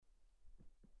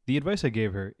The advice I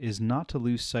gave her is not to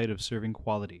lose sight of serving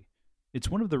quality. It's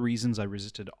one of the reasons I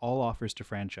resisted all offers to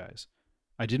franchise.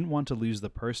 I didn't want to lose the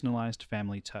personalized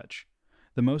family touch.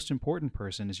 The most important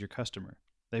person is your customer.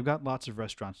 They've got lots of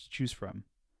restaurants to choose from.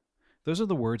 Those are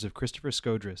the words of Christopher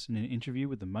Scodris in an interview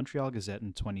with the Montreal Gazette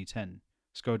in 2010.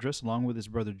 Scodris, along with his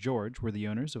brother George, were the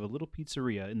owners of a little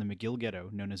pizzeria in the McGill ghetto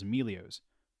known as Emilio's.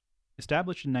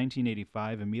 Established in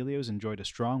 1985, Emilio's enjoyed a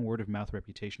strong word-of-mouth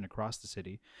reputation across the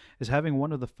city as having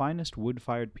one of the finest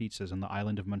wood-fired pizzas on the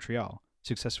island of Montreal,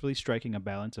 successfully striking a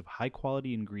balance of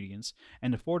high-quality ingredients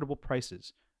and affordable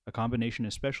prices, a combination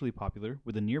especially popular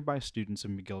with the nearby students of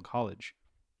McGill College.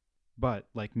 But,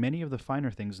 like many of the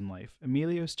finer things in life,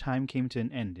 Emilio's time came to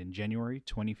an end in January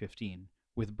 2015,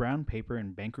 with brown paper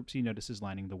and bankruptcy notices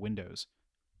lining the windows.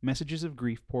 Messages of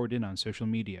grief poured in on social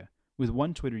media, with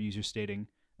one Twitter user stating,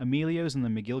 "Emilio's in the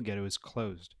McGill ghetto is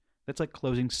closed. That's like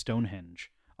closing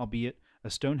Stonehenge, albeit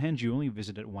a Stonehenge you only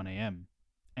visit at 1 a.m.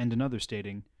 And another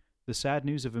stating, "The sad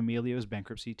news of Emilio's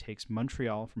bankruptcy takes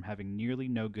Montreal from having nearly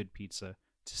no good pizza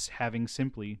to having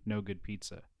simply no good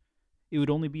pizza." It would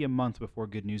only be a month before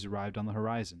good news arrived on the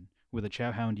horizon, with a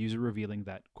Chowhound user revealing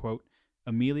that, quote,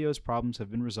 "Emilio's problems have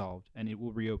been resolved and it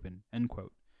will reopen," end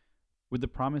quote, with the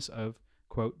promise of,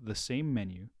 quote, "the same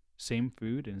menu, same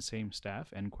food, and same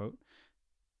staff," end quote,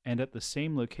 and at the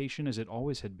same location as it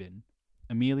always had been.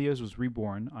 Emilio's was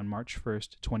reborn on March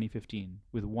 1st, 2015,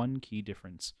 with one key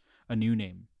difference, a new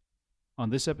name.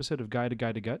 On this episode of Guide to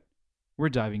Guide to Gut, we're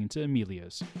diving into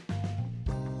Emilio's.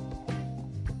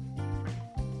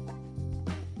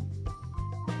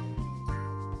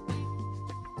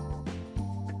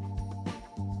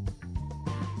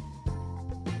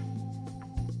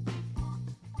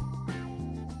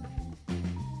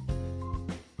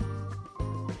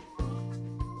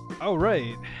 All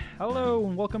right. Hello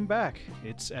and welcome back.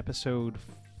 It's episode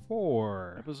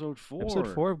 4. Episode 4. Episode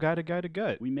 4 of Guide to Guide to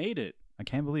Gut. We made it. I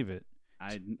can't believe it.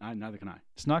 Neither can I.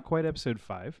 It's not quite episode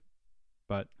 5,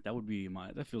 but That would be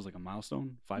that feels like a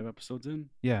milestone. 5 episodes in.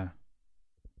 yeah.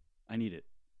 I need it.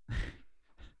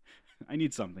 I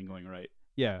need something going right.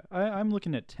 Yeah, I'm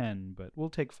looking at 10, but we'll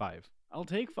take 5. I'll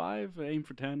take 5, aim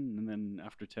for 10, and then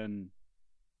after 10,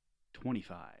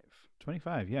 25.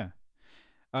 25, yeah.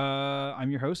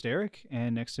 I'm your host, Eric,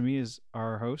 and next to me is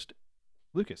our host,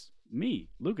 Lucas. Me,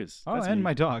 Lucas. Oh, That's and me.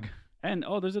 my dog. And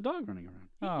there's a dog running around.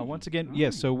 Oh, once again, Oh.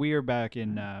 yes, so we are back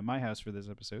in my house for this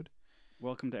episode.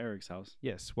 Welcome to Eric's house.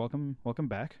 Yes, welcome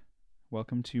back.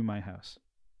 Welcome to my house.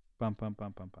 Bum, bum,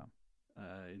 bum, bum, bum.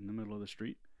 In the middle of the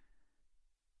street.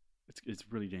 It's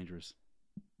really dangerous.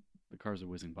 The cars are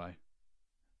whizzing by.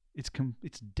 It's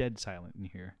dead silent in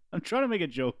here. I'm trying to make a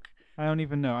joke. I don't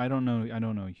even know. I don't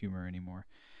know humor anymore.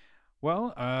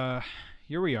 Well,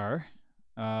 here we are.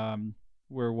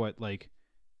 We're what, like,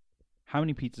 how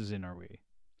many pizzas in are we?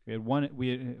 We had one.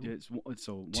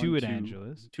 So two at two,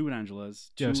 Angela's. 2 at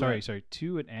Angela's. Yeah, 2 sorry, at,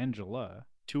 2 at Angela.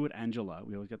 2 at Angela.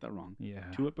 We always get that wrong.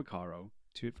 Yeah. 2 at Picaro.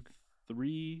 2 at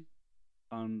 3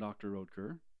 on Dr.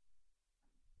 Roadker.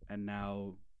 And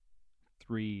now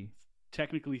 3.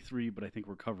 technically 3, but I think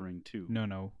we're covering 2.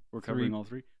 No. We're 3. covering all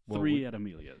 3. Well, 3 at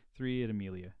Amelia. 3 at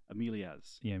Amelia.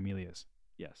 Amelia's. Yeah, Amelia's.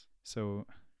 Yes. So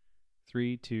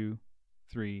 3, 2,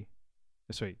 3.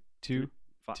 Sorry, 2,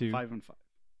 2, 5 and 5.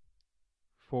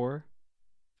 4,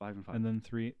 5 and 5. and then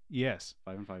 3. Yes.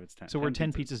 5 and 5. It's 10. So we're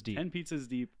 10 pizzas deep. 10 pizzas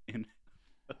deep in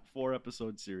a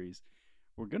 4-episode series.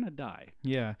 We're gonna die.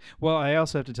 Yeah. Well, I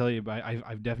also have to tell you,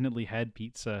 I've definitely had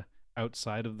pizza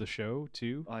outside of the show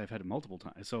too. I've had it multiple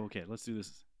times. So okay, let's do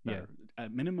this. Yeah. Better.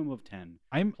 At minimum of 10.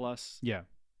 I'm plus. Yeah.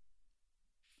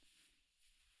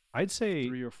 I'd say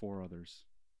 3 or 4 others.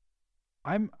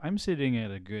 I'm sitting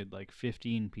at a good like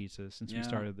 15 pizzas since we Yeah.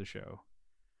 started the show.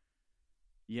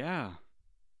 Yeah.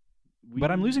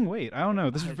 But I'm losing weight. I don't know.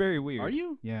 This is I- very weird. Are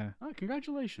you? Yeah. Oh,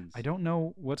 congratulations. I don't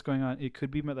know what's going on. It could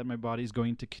be that my body's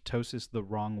going to ketosis the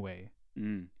wrong way.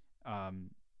 Mm.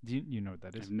 Do you know what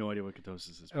that I is? have no idea what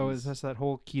ketosis is. Oh, Please. that's that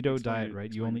whole keto Explain diet, it-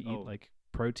 right? You explain only it. eat Oh. like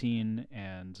protein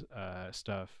and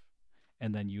stuff,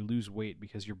 and then you lose weight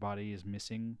because your body is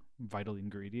missing vital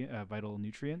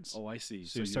nutrients. Oh, I see.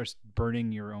 So it you- starts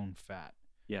burning your own fat.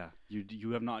 Yeah, you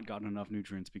have not gotten enough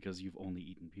nutrients because you've only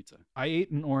eaten pizza I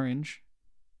ate an orange.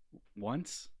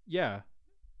 once. Yeah,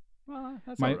 Well,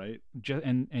 that's My- all right.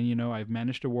 and you know I've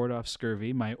managed to ward off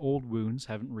scurvy. My old wounds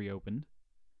haven't reopened.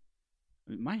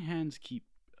 My hands keep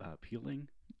peeling,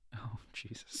 Oh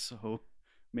Jesus. so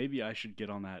maybe I should get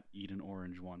on that eat an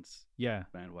orange once Yeah,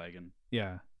 bandwagon.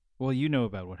 yeah. Well, you know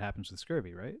about what happens with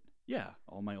scurvy, right? Yeah,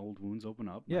 all my old wounds open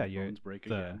up. Yeah, my you're bones break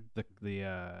the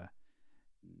again.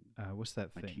 what's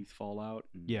that My thing? teeth fall out.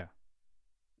 And, Yeah.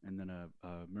 and then a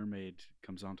mermaid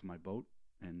comes onto my boat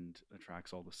and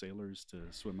attracts all the sailors to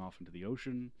swim off into the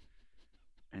ocean,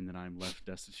 and then I'm left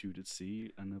destitute at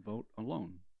sea in a boat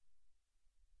alone.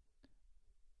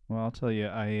 Well, I'll tell you,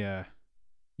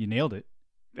 you nailed it.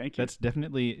 Thank you. That's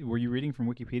definitely. Were you reading from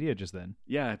Wikipedia just then?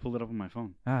 Yeah, I pulled it up on my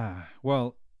phone.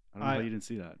 Well, I don't know how you didn't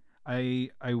see that.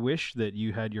 I wish that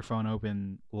you had your phone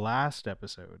open last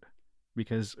episode,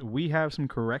 because we have some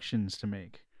corrections to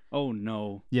make. Oh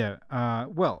no. Yeah.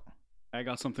 Well, I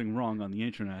got something wrong on the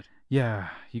internet. yeah,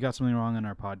 you got something wrong on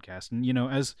our podcast, and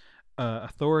as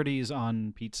authorities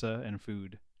on pizza and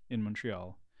food in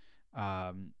Montreal,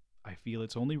 I feel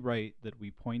it's only right that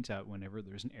we point out whenever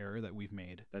there's an error that we've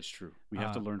made. That's true. We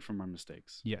have to learn from our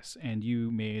mistakes. Yes, and you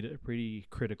made a pretty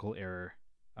critical error.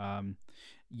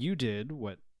 You did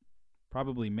what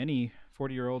probably many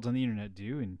 40-year-olds on the internet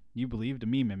do, and you believed a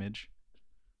meme image.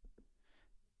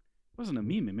 It wasn't a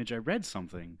meme image. I read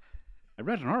something. I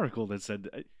read an article that said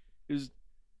it was.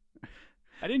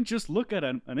 I didn't just look at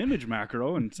an image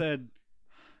macro and said,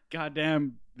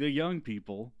 "Goddamn the young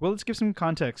people." Well, let's give some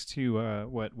context to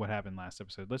what happened last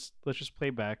episode. Let's just play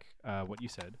back what you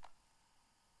said.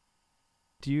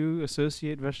 Do you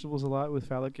associate vegetables a lot with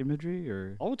phallic imagery,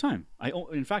 or All the time.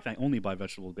 In fact, I only buy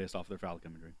vegetables based off their phallic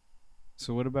imagery.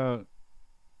 so? What about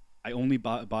I only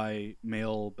buy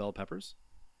male bell peppers.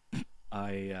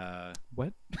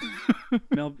 what?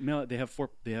 male. They have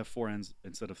four ends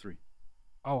instead of three.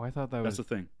 Oh, I thought that That's was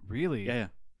the thing. really. Yeah.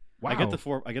 Wow. I get the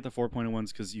 4-pointed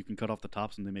ones because you can cut off the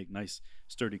tops and they make nice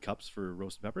sturdy cups for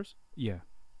roasted peppers. Yeah.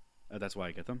 That's why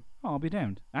I get them. Oh, I'll be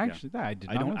damned. Actually, that I did.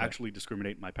 I not don't know that. actually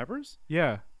discriminate my peppers,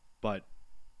 Yeah, but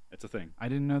it's a thing. I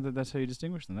didn't know that. That's how you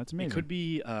distinguish them. That's amazing. It could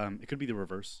be the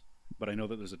reverse, but I know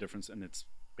that there's a difference, and it's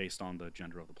based on the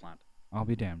gender of the plant. I'll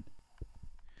be damned.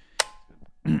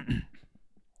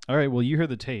 All right. Well, you heard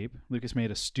the tape. Lucas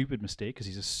made a stupid mistake because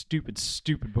he's a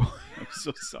stupid boy. I'm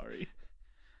so sorry.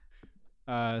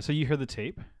 So you heard the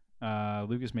tape.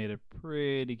 Lucas made a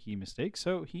pretty key mistake.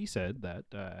 So he said that,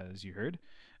 as you heard,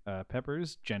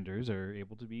 peppers' genders are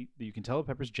able to be. You can tell a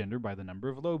pepper's gender by the number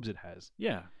of lobes it has.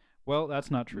 Yeah. Well,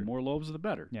 that's not true. The more lobes, the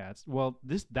better. Yeah.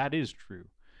 That is true,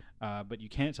 but you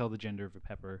can't tell the gender of a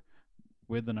pepper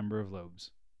with the number of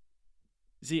lobes.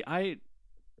 See, I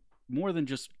more than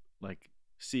just like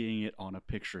seeing it on a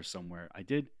picture somewhere. I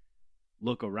did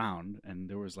look around, and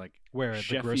there was like Where, at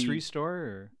the grocery store,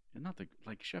 or not the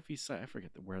like Sheffy's site. I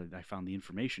forget where I found the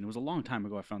information. It was a long time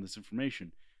ago I found this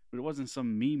information, but it wasn't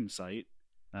some meme site.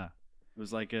 It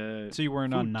was like a. So you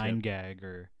weren't on food tip. 9gag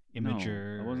or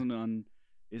Imager? No, I wasn't on.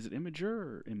 Is it Imager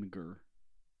or Imager?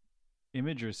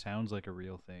 Imager sounds like a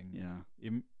real thing. Yeah.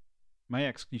 My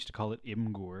ex used to call it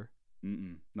Imgur.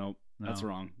 Nope. That's No.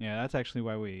 wrong. Yeah, that's actually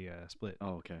why we split.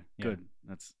 Oh, okay. Yeah. Good.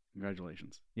 That's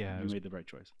congratulations. Yeah, it You was- made the right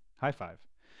choice. High five.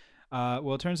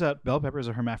 Well, it turns out bell peppers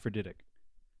are hermaphroditic.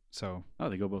 So, Oh,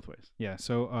 they go both ways. yeah.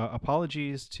 So,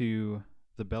 apologies to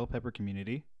the bell pepper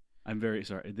community. I'm very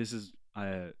sorry. This is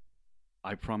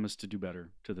I promise to do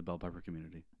better to the bell pepper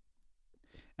community.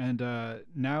 And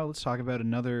now let's talk about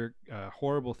another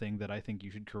horrible thing that I think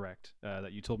you should correct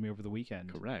that you told me over the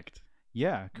weekend. Correct.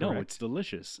 Yeah, correct. No, it's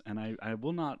delicious, and I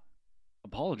will not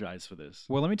apologize for this.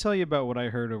 Well, let me tell you about what I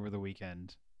heard over the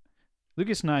weekend.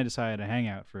 Lucas and I decided to hang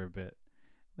out for a bit.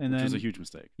 And Which then was a huge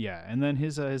mistake. Yeah, and then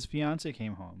his fiance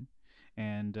came home,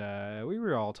 and we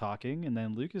were all talking, and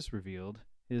then Lucas revealed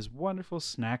his wonderful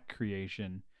snack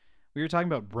creation. We were talking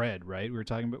about bread, right? We were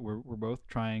talking about we're both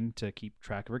trying to keep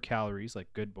track of our calories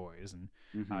like good boys, and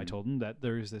I Mhm. told him that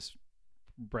there's this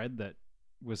bread that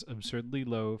was absurdly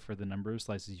low for the number of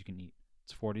slices you can eat.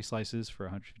 It's 40 slices for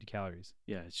 150 calories.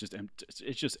 Yeah, it's just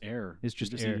it's just air. It's You're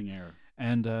just air. eating air.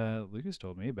 And Lucas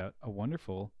told me about a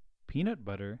wonderful peanut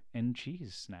butter and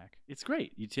cheese snack. It's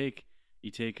great. You take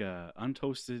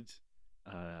untoasted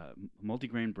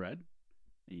multigrain bread,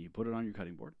 and you put it on your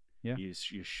cutting board. Yeah. You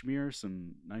smear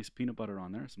some nice peanut butter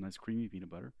on there, some nice creamy peanut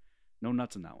butter. No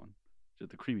nuts in that one,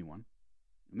 just the creamy one.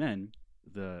 And then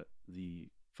the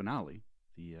finale,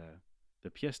 the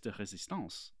pièce de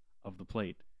résistance of the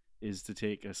plate is to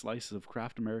take a slice of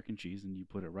Kraft American cheese and you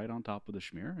put it right on top of the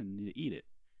schmear and you eat it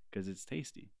because it's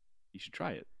tasty. You should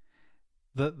try it.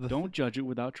 Don't judge it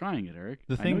without trying it, Eric.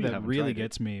 The I know thing you that haven't really tried it.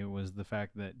 gets me was the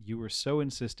fact that you were so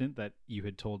insistent that you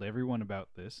had told everyone about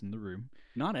this in the room.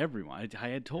 Not everyone. I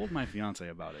had told my fiance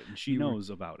about it, and she You were- knows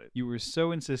about it. You were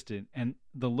so insistent, and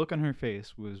the look on her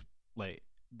face was like,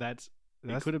 "That's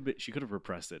It could have been. She could have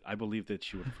repressed it. I believe that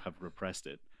she would have repressed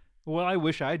it. well, I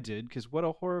wish I did, because what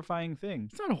a horrifying thing."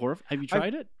 It's not a horror. Have you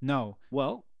tried it? No,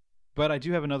 Well, but I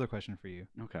do have another question for you.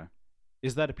 okay.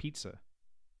 Is that a pizza?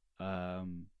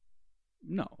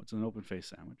 No, it's an open face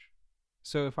sandwich.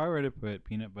 So if I were to put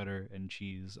peanut butter and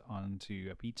cheese onto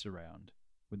a pizza round,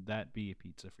 would that be a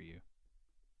pizza for you?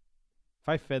 If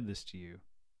I fed this to you,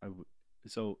 I would.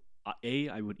 So A,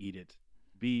 I would eat it.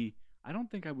 B, I don't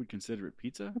think I would consider it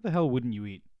pizza. what the hell wouldn't you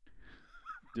eat?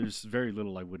 There's very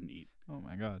little I wouldn't eat. Oh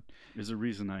my god. There's a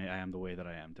reason I am the way that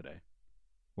I am today.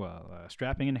 Well,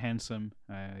 strapping and handsome.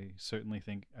 I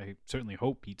certainly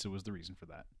hope pizza was the reason for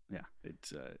that. Yeah, it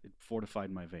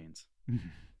fortified my veins.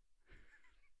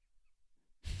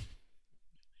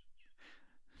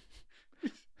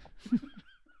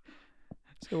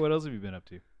 So what else have you been up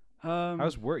to?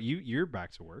 How's I'm work? You're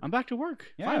back to work. back to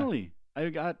work. Yeah. Finally,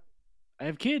 I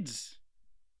have kids.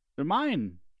 They're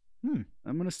mine. Hmm.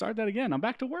 I'm gonna start that again. I'm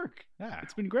back to work. Yeah,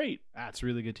 It's been great. that's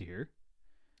really good to hear.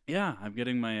 Yeah, I'm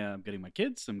getting my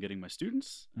kids. I'm getting my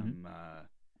students. Mhm.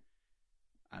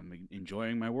 I'm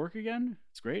enjoying my work again.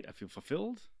 It's great. I feel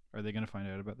fulfilled. Are they going to find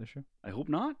out about this show? I hope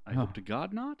not. I Oh. hope to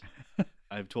God not.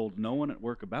 I've told no one at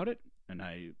work about it, and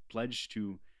I pledge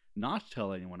to not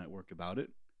tell anyone at work about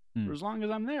it Hmm. for as long as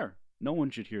I'm there. No one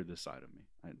should hear this side of me.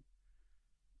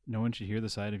 No one should hear the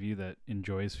side of you that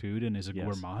enjoys food and is a Yes.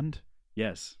 gourmand.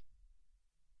 Yes,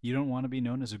 You don't want to be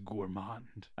known as a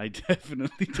gourmand. I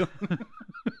definitely don't.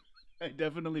 I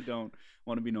definitely don't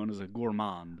want to be known as a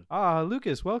gourmand. Ah,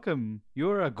 Lucas, welcome.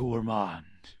 You're a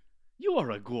gourmand. You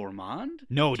are a gourmand.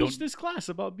 No, Teach this class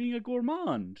about being a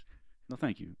gourmand. No,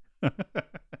 thank you.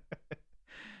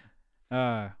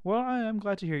 Well, I'm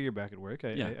glad to hear you're back at work.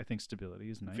 Yeah. I think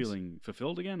stability is nice. Feeling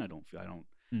fulfilled again. I don't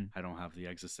Hmm. have the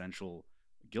existential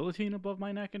guillotine above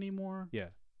my neck anymore. Yeah.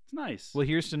 It's nice. Well,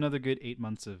 here's to another good 8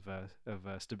 months of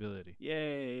stability.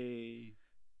 Yay.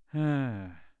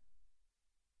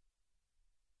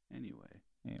 Anyway,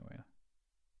 Anyway,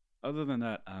 other than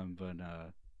that,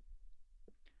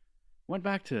 went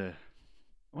back to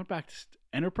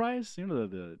Enterprise. You know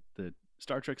the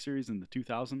Star Trek series in the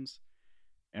 2000s.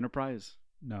 Enterprise,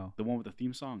 no. the one with the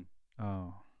theme song.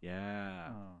 Oh.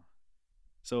 Yeah. Oh.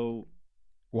 So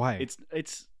Why?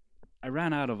 it's I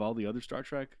ran out of all the other Star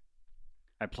Trek.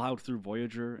 I plowed through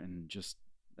Voyager and just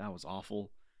that was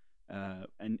awful.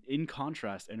 And in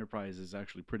contrast, Enterprise is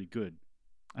actually pretty good.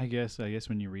 I guess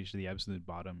when you reach the absolute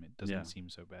bottom, it doesn't Yeah. seem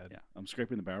so bad. Yeah, I'm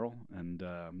scraping the barrel, and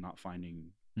I'm not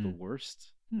finding the Hmm.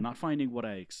 worst. Hmm. Not finding what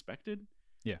I expected.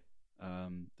 Yeah.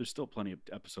 There's still plenty of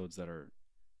episodes that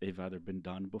they've either been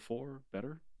done before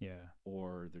better, Yeah.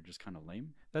 or they're just kind of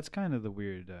lame. That's kind of the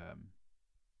weird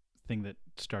thing that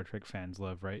Star Trek fans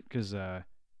love, right? Because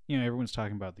everyone's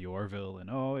talking about the Orville and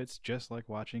it's just like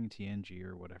watching TNG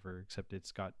or whatever, except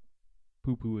it's got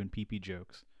poo poo and pee pee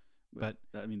jokes. But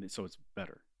I mean, so it's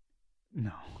better.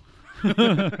 no,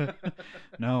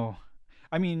 no.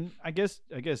 I mean, I guess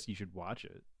you should watch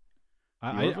it.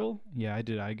 The Orville? Yeah, I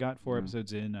did. I got 4 Mhm.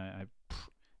 episodes in.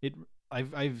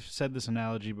 I've said this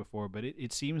analogy before, but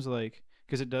it seems like,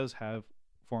 because it does have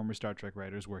former Star Trek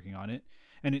writers working on it,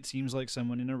 and it seems like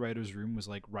someone in a writer's room was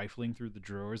like rifling through the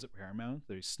drawers at Paramount.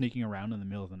 They're sneaking around in the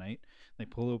middle of the night. They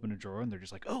pull open a drawer and they're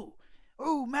just like, oh,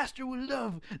 Master will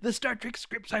love the Star Trek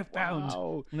scripts I found.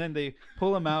 Wow. And then they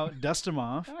pull them out, dust them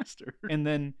off, Faster. and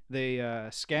then they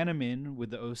scan them in with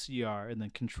the OCR, and then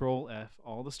Control F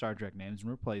all the Star Trek names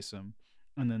and replace them.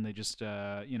 And then they just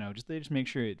make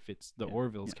sure it fits the Yeah,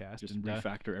 Orville's yeah, cast. Just And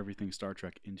refactor everything Star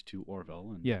Trek into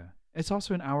Orville. And, yeah, it's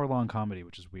also an hour-long comedy,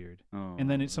 which is weird. Oh, And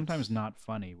then it's sometimes that's- not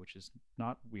funny, which is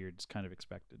not weird. It's kind of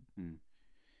expected. I mean,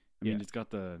 yeah. it's got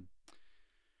the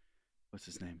what's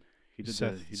his name? He did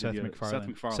Seth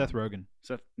MacFarlane. Seth Rogen.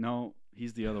 Seth. No,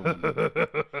 he's the other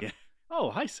one. Yeah. Oh,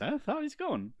 hi Seth. How's it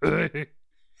going?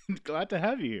 Glad to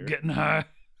have you here. Getting high.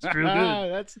 It's real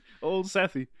good. That's old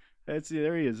Sethy.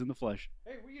 There he is in the flesh.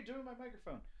 Hey, what are you doing with my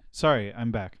microphone? Sorry,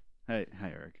 I'm back. Hi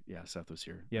Eric. Yeah, Seth was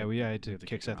here. Yeah, I had to have to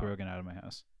kick kick him Seth out. Rogen out of my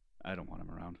house. I don't want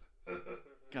him around.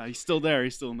 God, he's still there.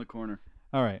 He's still in the corner.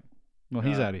 All right. Well,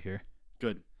 he's Uh, out of here.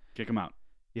 Good. Kick him out.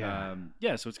 Yeah.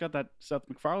 Yeah. So it's got that Seth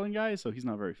MacFarlane guy. So he's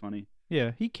not very funny.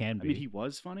 Yeah, he can I be. mean, he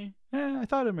was funny. I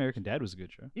thought American Dad was a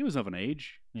good show. He was of an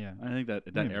age. Yeah. I think that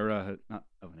Maybe. era, not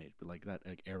of an age, but like that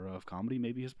era of comedy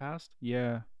maybe has passed.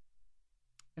 Yeah.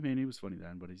 I mean, he was funny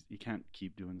then, but he can't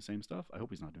keep doing the same stuff. I hope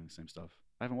he's not doing the same stuff.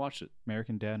 I haven't watched it.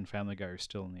 American Dad and Family Guy are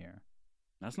still in the air.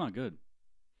 That's not good.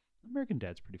 American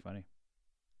Dad's pretty funny.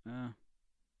 Uh,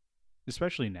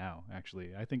 Especially now,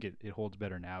 actually. I think it holds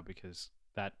better now because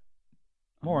that,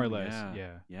 more or less,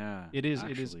 yeah. Yeah. It is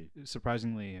actually.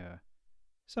 surprisingly,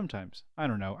 sometimes. I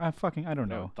don't know. I don't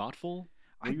know. Thoughtful?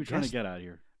 What I are you trying to guess- get at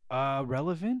here?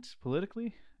 Relevant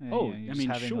politically? Oh, you're I just mean,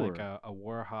 having sure. like a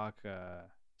war hawk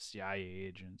CIA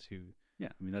agent who Yeah,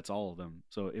 I mean that's all of them.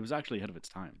 So it was actually ahead of its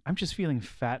time. I'm just feeling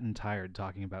fat and tired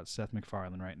talking about Seth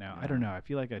MacFarlane right now. I don't Yeah, know. I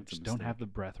feel like I that's a just don't have mistake. the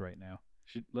breath right now.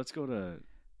 Let's go to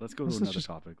Let's another just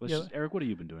topic. yeah. Eric, what have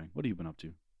you been doing? What have you been up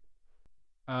to?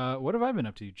 What have I been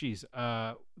up to? Jeez.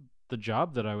 The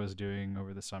job that I was doing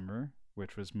over the summer,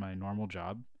 which was my normal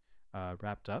job,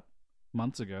 wrapped up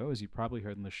months ago, as you probably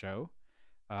heard in the show.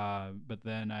 But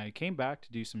then I came back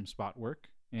to do some spot work,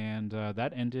 and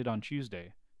that ended on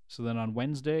Tuesday. So then on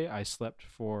Wednesday, I slept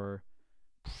for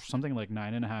something like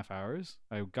 9.5 hours.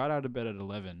 I got out of bed at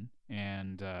 11,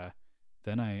 and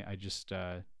then I just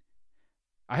I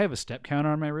have a step counter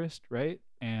on my wrist, right?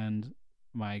 And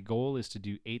my goal is to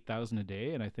do 8,000 a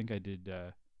day, and I think I did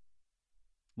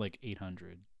like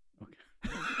 800.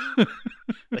 Okay.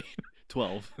 Like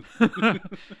 12.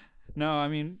 No, I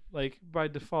mean, like by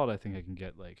default, I think I can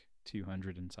get like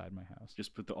 200 inside my house.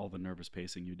 Just put all the nervous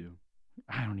pacing you do.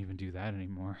 I don't even do that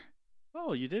anymore.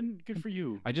 Oh, you didn't? Good for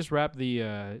you. I just wrap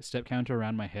the step counter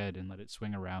around my head and let it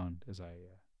swing around as I.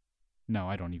 No,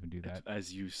 I don't even do that.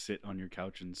 As you sit on your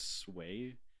couch and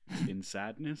sway in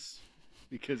sadness,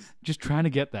 because Just trying to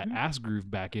get that ass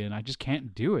groove back in. I just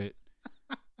can't do it.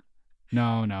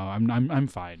 No, I'm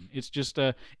fine. It's just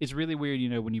it's really weird,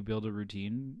 when you build a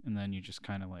routine and then you just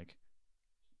kind of like,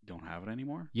 don't have it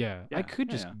anymore. yeah, I Yeah, could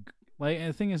just yeah. like. And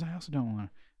the thing is, I also don't want.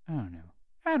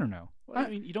 I don't know. Well, I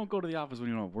mean, you don't go to the office when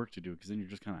you don't have work to do, because then you're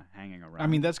just kind of hanging around. I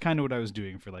mean, that's kind of what I was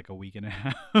doing for like a week and a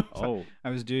half. oh, I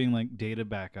was doing like data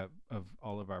backup of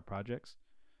all of our projects,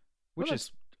 which well,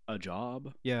 is that's a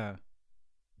job. yeah.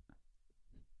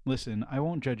 Listen, I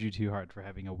won't judge you too hard for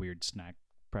having a weird snack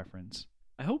preference.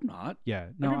 I hope not. Yeah,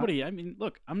 no, Everybody, I mean,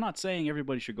 look, I'm not saying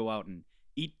everybody should go out and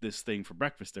eat this thing for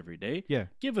breakfast every day. yeah,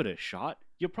 Give it a shot.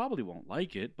 You probably won't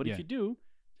like it, but Yeah. if you do,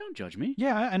 don't judge me.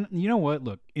 yeah, and you know what?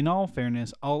 Look, in all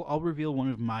fairness, I'll reveal one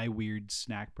of my weird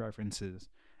snack preferences,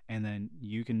 and then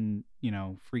you can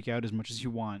freak out as much as you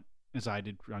want, as I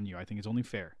did on you. I think it's only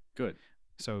fair. Good.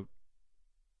 So,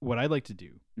 what I like to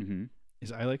do Mm-hmm.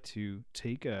 is I like to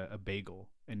take a bagel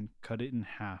and cut it in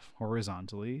half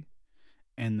horizontally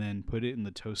and then put it in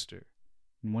the toaster.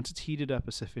 And once it's heated up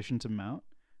a sufficient amount,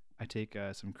 I take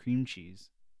some cream cheese.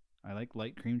 I like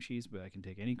light cream cheese, but I can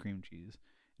take any cream cheese.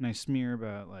 And I smear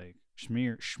about Thank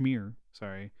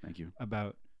you.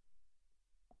 about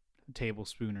a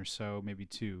tablespoon or so, maybe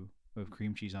 2, of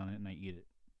cream cheese on it, and I eat it.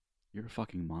 You're a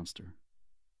fucking monster.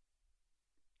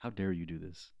 How dare you do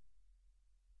this?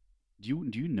 Do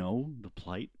you know the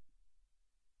plight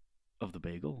of the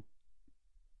bagel?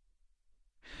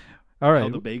 All right. How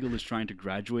the bagel is trying to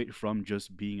graduate from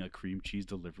just being a cream cheese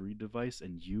delivery device,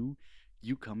 and you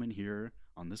come in here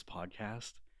on this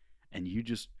podcast and you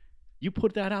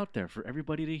put that out there for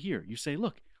everybody to hear. You say,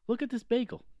 look at this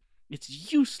bagel.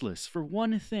 It's useless for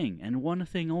one thing and one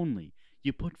thing only.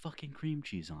 You put fucking cream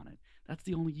cheese on it. That's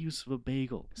the only use of a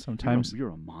bagel. Sometimes you're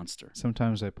a monster.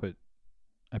 Sometimes I put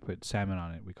salmon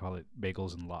on it. We call it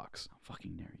bagels and lox. How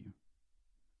fucking dare you?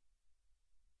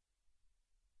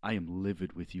 I am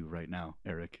livid with you right now,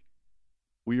 Eric.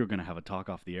 We are going to have a talk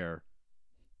off the air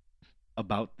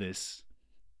about this.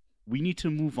 We need to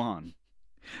move on.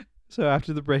 So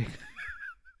after the break,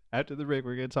 we're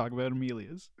going to talk about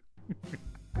Amelia's.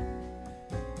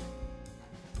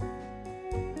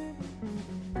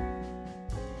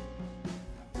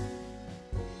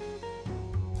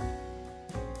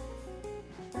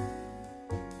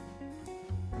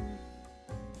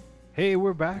 Hey,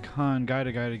 we're back on Guy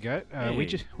to Gut. We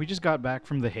Hey. just got back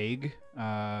from The Hague.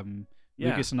 Yeah.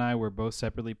 Lucas and I were both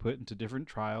separately put into different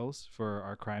trials for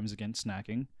our crimes against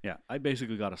snacking. Yeah, I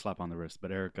basically got a slap on the wrist,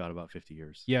 but Eric got about 50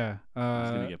 years. Yeah. He's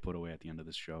going to get put away at the end of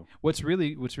this show. What's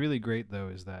really great though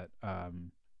is that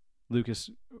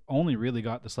Lucas only really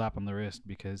got the slap on the wrist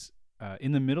because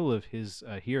in the middle of his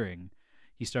hearing,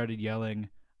 he started yelling,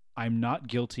 "I'm not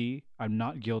guilty! I'm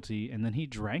not guilty!" And then he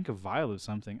drank a vial of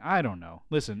something. I don't know.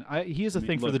 Listen, he has a I mean,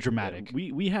 thing for look, the dramatic.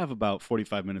 We have about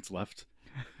 45 minutes left,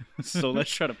 so let's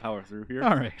try to power through here.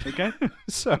 All right. Okay.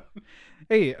 So,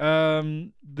 hey,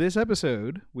 this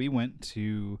episode we went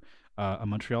to a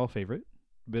Montreal favorite,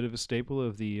 a bit of a staple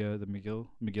of the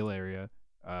McGill area.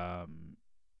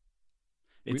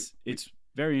 It's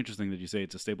very interesting that you say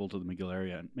it's a staple to the McGill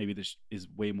area, and maybe this is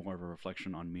way more of a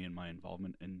reflection on me and my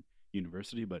involvement in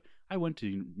university. But I went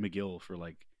to McGill for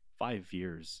like 5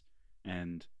 years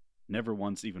and never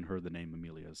once even heard the name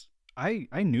Amelia's. I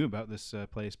knew about this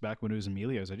place back when it was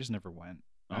Emilio's. I just never went.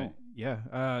 Oh. Yeah.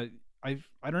 I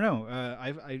don't know.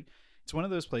 It's one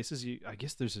of those places. I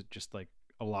guess there's just like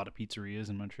a lot of pizzerias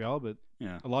in Montreal, but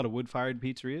Yeah. a lot of wood-fired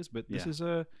pizzerias. But this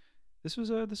Yeah.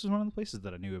 is one of the places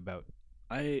that I knew about.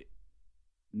 I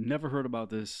never heard about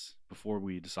this before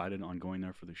we decided on going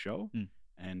there for the show. Mm.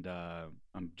 And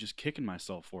I'm just kicking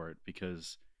myself for it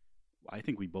because I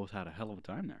think we both had a hell of a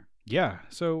time there. Yeah.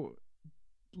 So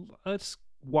let's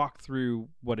walk through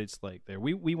what it's like there.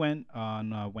 We went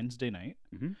on Wednesday night.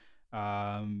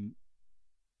 Mm-hmm.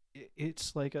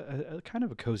 It's like a kind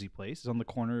of a cozy place. It's on the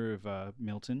corner of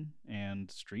Milton and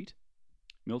Street.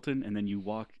 Milton, and then you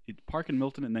park in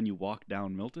Milton, and then you walk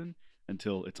down Milton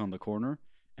until it's on the corner,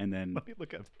 and then Let me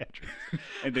look up the address.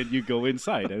 and then you go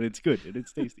inside, and it's good and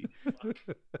it's tasty.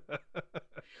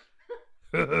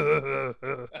 Let's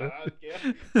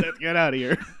get out of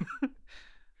here.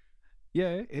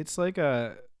 Yeah, it's like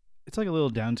a little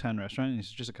downtown restaurant.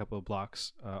 It's just a couple of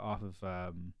blocks off of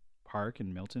Park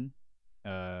and Milton,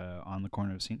 on the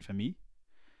corner of Saint Famille,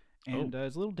 and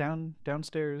it's a little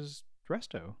downstairs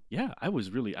resto. Yeah, I was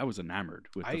enamored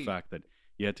with the fact that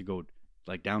you had to go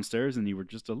like downstairs and you were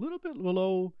just a little bit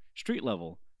below street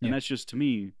level, and that's just, to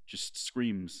me, just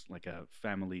screams like a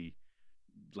family,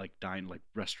 like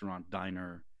restaurant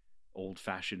diner, old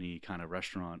fashioned-y kind of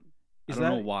restaurant. I don't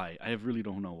know why. I really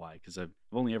don't know why, because I've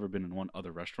only ever been in one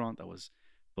other restaurant that was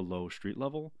below street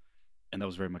level, and that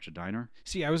was very much a diner.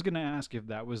 See, I was gonna ask if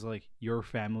that was like your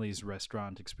family's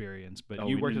restaurant experience, but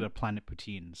you worked at a Planet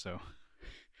Poutine, so.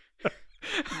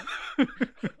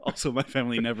 Also, my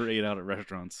family never ate out at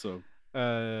restaurants, so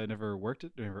never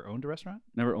owned a restaurant.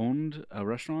 Never owned a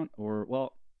restaurant,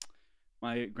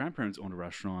 my grandparents owned a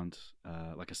restaurant,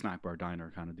 like a snack bar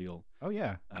diner kind of deal. Oh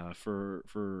yeah.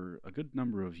 For a good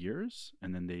number of years,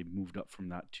 and then they moved up from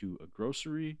that to a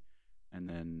grocery, and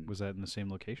then was that in the same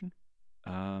location?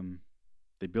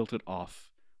 They built it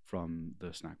off from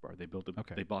the snack bar. They built it.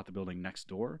 Okay. They bought the building next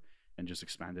door and just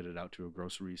expanded it out to a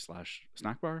grocery /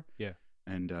 snack bar. Yeah.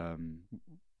 And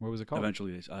what was it called?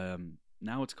 Eventually,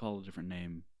 now it's called a different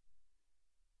name.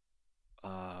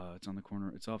 It's on the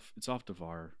corner. It's off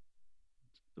Devar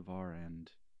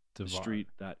and the street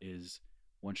that is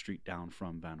one street down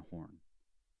from Van Horn.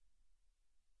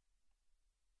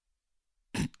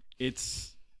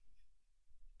 It's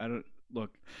I don't know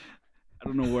I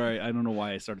don't know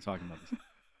why I started talking about this.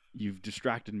 You've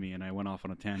distracted me and I went off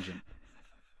on a tangent.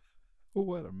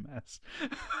 What a mess.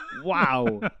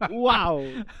 Wow.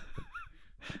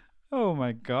 Oh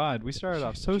my God, we started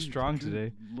off so strong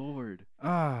today. Lord.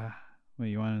 Well,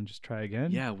 you want to just try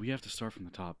again? Yeah, we have to start from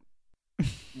the top.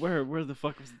 Where the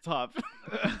fuck was the top?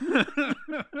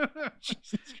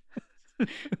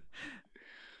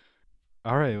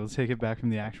 All right, we'll take it back from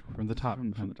the top. From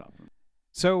the top.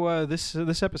 So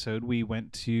this episode, we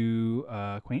went to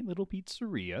a quaint little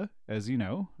pizzeria, as you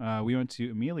know. We went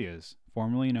to Emilia's,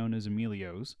 formerly known as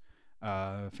Emilio's.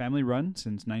 Family run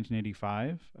since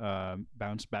 1985,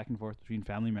 bounced back and forth between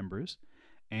family members.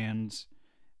 And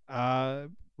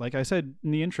like I said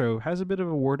in the intro, has a bit of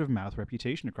a word of mouth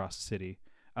reputation across the city.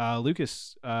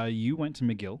 Lucas, you went to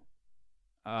McGill.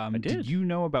 I did. Did you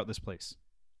know about this place?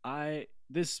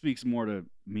 This speaks more to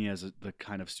me as the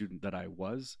kind of student that I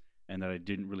was, and that I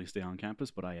didn't really stay on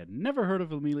campus, but I had never heard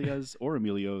of Emilia's or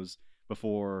Emilio's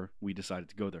before we decided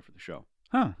to go there for the show.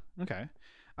 Huh. Okay.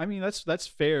 I mean, that's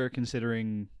fair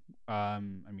considering, I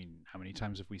mean, how many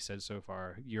times have we said so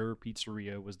far? Your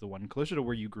pizzeria was the one closer to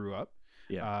where you grew up.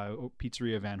 Yeah.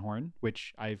 Pizzeria Van Horn,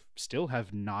 which I still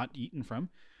have not eaten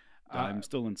from. I'm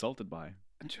still insulted by.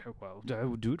 Well,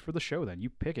 do it for the show then. You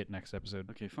pick it next episode.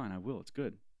 Okay, fine. I will. It's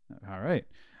good. All right.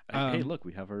 Hey, look,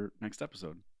 we have our next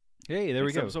episode. Hey, there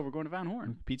we go. Next episode, we're going to Van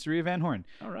Horn. Pizzeria Van Horn.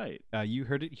 All right. You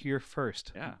heard it here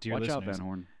first. Yeah. Dear Watch listeners. out, Van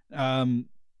Horn.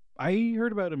 I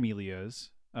heard about Emilio's.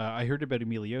 I heard about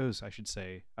Emilio's, I should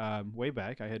say, way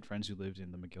back. I had friends who lived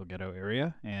in the McGill Ghetto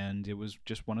area, and it was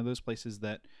just one of those places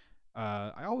that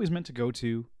I always meant to go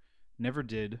to, never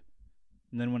did.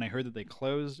 And then when I heard that they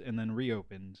closed and then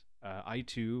reopened, I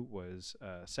too was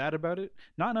sad about it.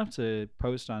 Not enough to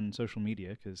post on social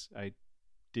media because I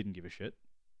didn't give a shit.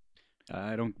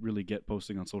 I don't really get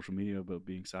posting on social media about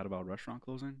being sad about a restaurant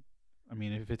closing. I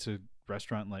mean, if it's a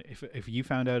restaurant, like if you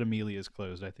found out Emilia's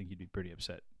closed, I think you'd be pretty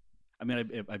upset. I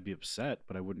mean, I'd be upset,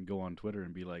 but I wouldn't go on Twitter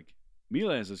and be like,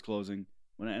 Emilia's is closing.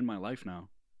 When I end my life now,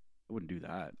 I wouldn't do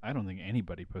that. I don't think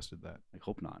anybody posted that. I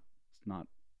hope not. It's not.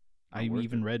 I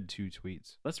even read 2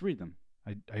 tweets. Let's read them.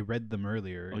 I read them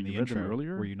earlier in the read intro. them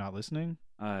earlier? Were you not listening?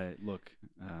 Look,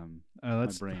 my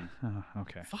brain.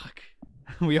 Okay. Fuck.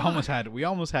 We almost had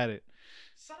it.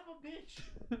 Son of a bitch.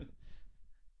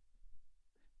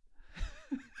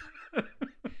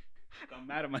 I'm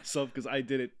mad at myself because I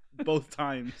did it both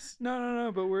times.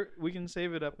 No. But we can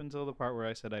save it up until the part where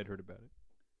I said I'd heard about it.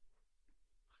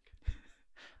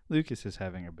 Lucas is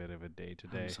having a bit of a day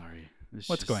today. I'm sorry.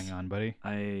 What's going on, buddy?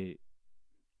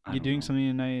 I You don't doing know. something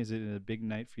tonight? Is it a big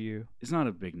night for you? It's not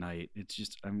a big night. It's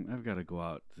just I've got to go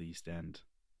out to the East End.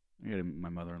 I got my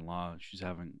mother-in-law. She's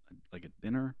having like a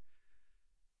dinner.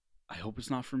 I hope it's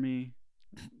not for me,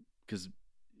 because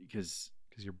because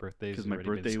Because your birthday's because my already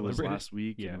been birthday was celebrated? last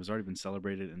week and Yeah. it was already been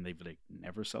celebrated, and they've like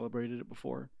never celebrated it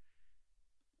before.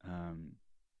 And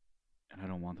I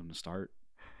don't want them to start,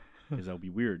 because that'll be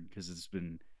weird. Because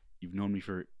you've known me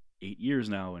for 8 years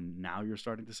now, and now you're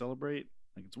starting to celebrate.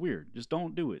 Like, it's weird. Just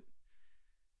don't do it.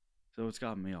 So it's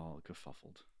got me all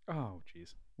kerfuffled. Oh,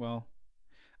 jeez. Well,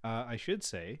 I should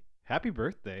say happy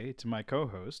birthday to my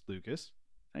co-host Lucas.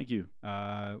 Thank you.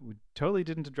 We totally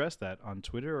didn't address that on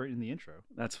Twitter or in the intro.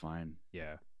 That's fine.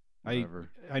 Yeah,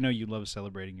 Whatever. I know you love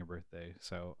celebrating your birthday,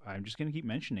 so I'm just gonna keep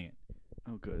mentioning it.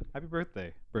 Oh, good. Happy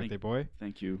birthday, birthday boy.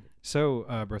 Thank you. So,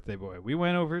 birthday boy, we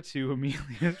went over to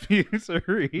Amelia's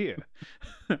Pizzeria.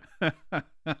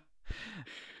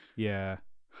 Yeah.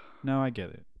 No, I get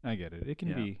it. It can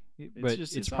Yeah. be, It's but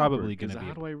just it's awkward, probably 'cause going to be.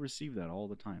 How do I receive that all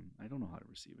the time? I don't know how to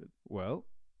receive it. Well,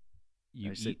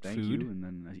 you I say eat thank food. you, and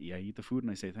then I eat the food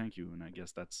and I say thank you, and I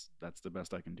guess that's the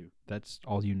best I can do. That's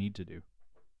all you need to do.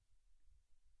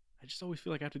 I just always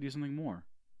feel like I have to do something more,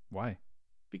 Why?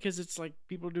 because it's like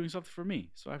people are doing something for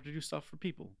me, so I have to do stuff for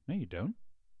people. No, you don't.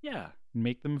 Yeah,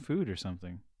 Make them food or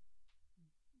something.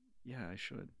 yeah, I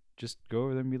should. Just go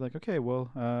over there and be like, okay,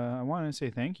 well, I want to say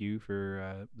thank you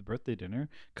for the birthday dinner.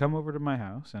 Come over to my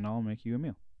house and I'll make you a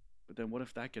meal. But then what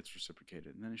if that gets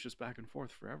reciprocated, and then it's just back and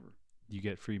forth forever? You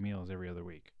get free meals every other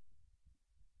week.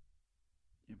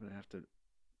 Yeah, but I have to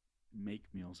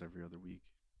make meals every other week.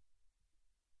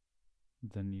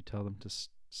 Then you tell them to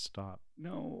stop.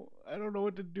 No, I don't know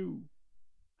what to do.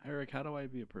 Eric, how do I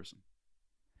be a person?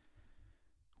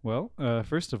 Well,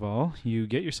 first of all, you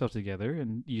get yourself together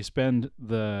and you spend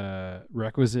the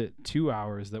requisite 2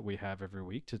 hours that we have every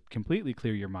week to completely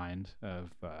clear your mind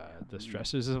of the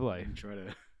stresses of life.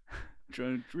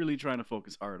 I'm really trying to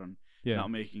focus hard on Yeah. not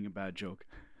making a bad joke.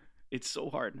 It's so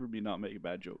hard for me to not make a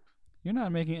bad joke. You're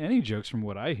not making any jokes from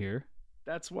what I hear.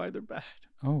 That's why they're bad.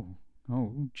 Oh,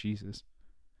 Jesus.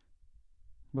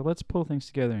 Well, let's pull things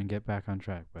together and get back on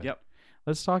track. But Yep.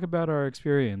 let's talk about our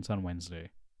experience on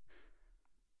Wednesday.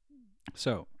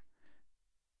 So,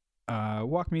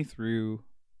 walk me through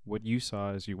what you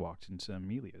saw as you walked into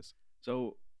Amelia's.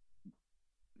 So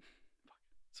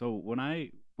when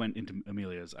I went into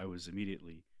Amelia's, I was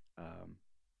immediately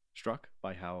struck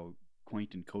by how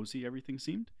quaint and cozy everything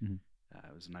seemed. Mhm.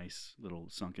 It was a nice little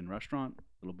sunken restaurant,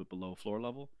 a little bit below floor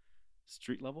level,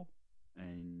 street level,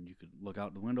 and you could look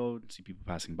out the window and see people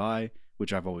passing by,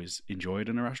 which I've always enjoyed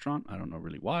in a restaurant. I don't know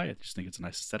really why. I just think it's a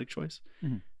nice aesthetic choice.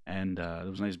 Mhm. And there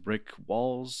was nice brick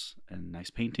walls and nice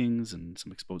paintings and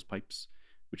some exposed pipes,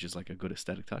 which is like a good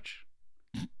aesthetic touch.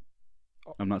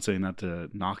 I'm not saying that to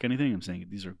knock anything. I'm saying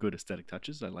these are good aesthetic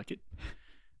touches. I like it.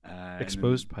 And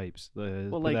Exposed then- pipes. well,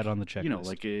 Put like that on the checklist. you know,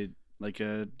 like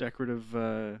a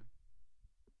decorative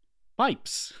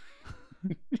pipes.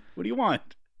 What do you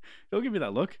want? Don't give me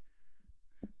that look.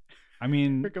 I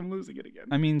mean, Rick, I'm losing it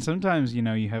again. sometimes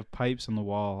you have pipes on the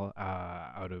wall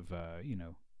out of a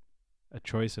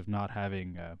choice of not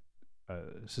having a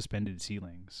suspended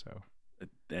ceiling. So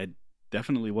That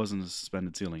definitely wasn't a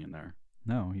suspended ceiling in there.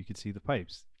 no, you could see the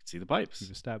pipes. You could see the pipes.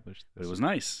 We've established But this. it was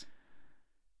nice.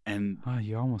 And Ah,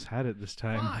 you almost had it this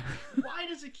time. fuck, why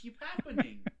does it keep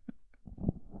happening?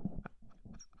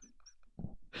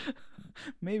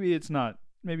 Maybe it's not.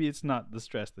 Maybe it's not the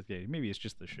stress that's getting. Maybe it's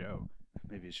just the show.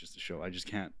 Maybe it's just a show.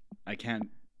 I can't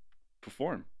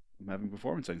perform. I'm having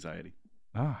performance anxiety.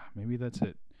 Ah, maybe that's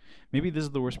it. Maybe this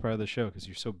is the worst part of the show because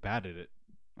you're so bad at it.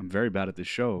 I'm very bad at this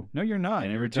show. No, you're not.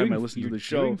 And You're every time I doing- listen to you're the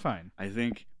show- doing fine. I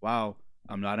think, wow,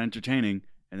 I'm not entertaining,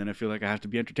 and then I feel like I have to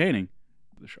be entertaining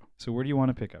for the show. So where do you want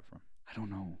to pick up from? I don't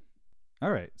know.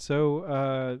 All right.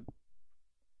 So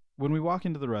when we walk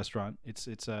into the restaurant, it's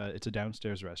a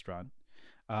downstairs restaurant.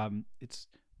 It's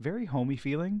very homey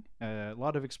feeling. A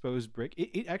lot of exposed brick.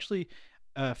 It actually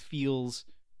feels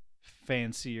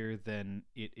fancier than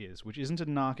it is, which isn't a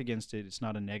knock against it. It's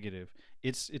not a negative.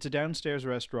 It's a downstairs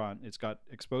restaurant. It's got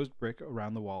exposed brick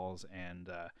around the walls, and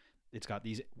it's got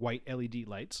these white LED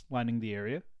lights lining the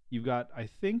area. You've got, I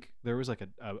think there was like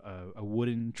a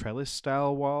wooden trellis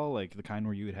style wall, like the kind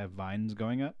where you would have vines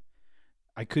going up.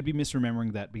 I could be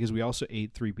misremembering that because we also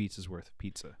ate 3 pizzas worth of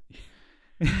pizza.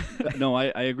 No, I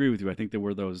agree with you. I think there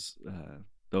were those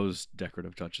those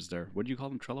decorative touches there. What do you call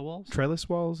them? Trello walls? Trellis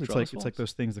walls. It's Trellis like walls?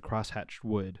 those things, the cross-hatched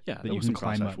wood Yeah, that there you was can some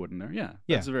climb crosshatch up. wood in there. Yeah,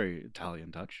 Yeah. that's a very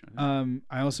Italian touch. I think.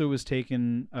 I also was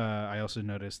taken. I also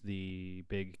noticed the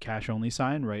big cash-only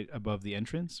sign right above the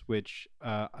entrance, which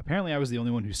apparently I was the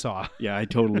only one who saw. Yeah, I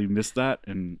totally missed that,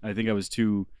 and I think I was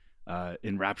too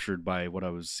enraptured by what I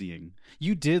was seeing.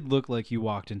 You did look like you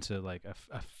walked into like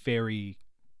a fairy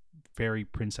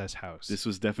princess house. This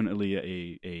was definitely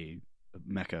a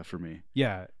mecca for me.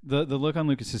 Yeah, the look on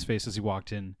Lucas's face as he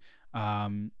walked in,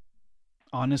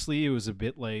 honestly, it was a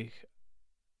bit like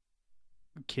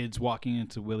kids walking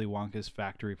into Willy Wonka's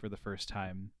factory for the first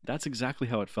time. That's exactly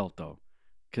how it felt, though,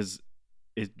 because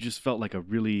it just felt like a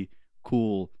really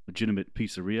cool, legitimate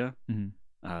pizzeria.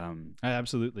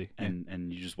 Absolutely,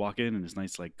 And you just walk in, and it's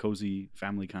nice, like cozy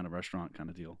family kind of restaurant kind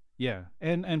of deal. yeah.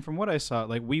 And from what I saw,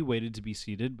 like we waited to be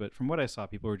seated, but from what I saw,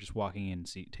 people were just walking in,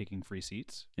 taking free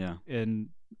seats. Yeah, And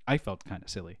I felt kind of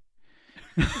silly.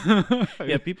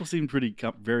 yeah. People seemed pretty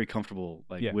very comfortable,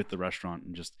 like Yeah. with the restaurant,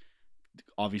 and just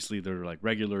obviously they're like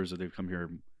regulars, or they've come here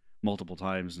multiple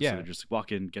times, and Yeah. so just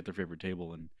walk in, get their favorite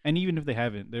table, and And even if they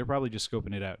haven't, they're probably just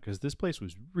scoping it out because this place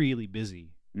was really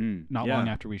busy. Not yeah. long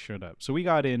after we showed up. So we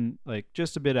got in like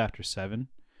just a bit after 7.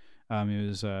 It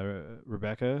was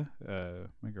Rebecca,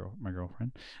 my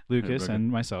girlfriend, Lucas, Rebecca.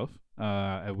 and myself.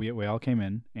 We all came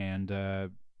in, and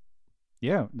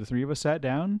yeah, the three of us sat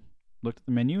down, looked at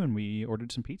the menu, and we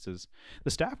ordered some pizzas.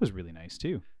 The staff was really nice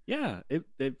too. Yeah,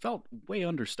 it felt way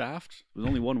understaffed. There was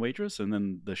only one waitress, and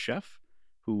then the chef,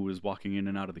 who was walking in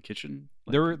and out of the kitchen.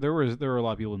 Like, There were a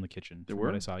lot of people in the kitchen. There from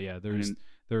what were? I saw. Yeah, there mean-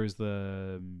 was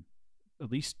the at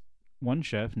least one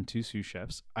chef and 2 sous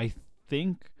chefs. I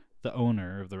think the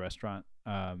owner of the restaurant.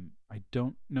 I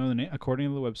don't know the name. According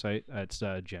to the website, it's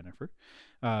Jennifer.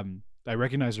 I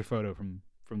recognize her photo from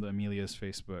the Amelia's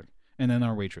Facebook, and then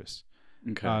our waitress.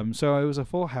 Okay. So it was a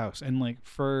full house, and like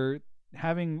for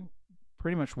having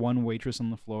pretty much one waitress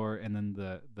on the floor, and then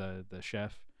the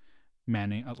chef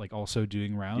manning, like also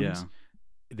doing rounds. Yeah.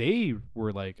 They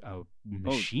were like a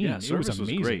machine. Yeah, It service was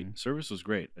amazing. great. Service was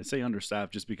great. I'd say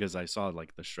understaffed just because I saw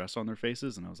like the stress on their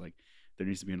faces, and I was like, there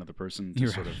needs to be another person to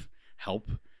You're sort right. of help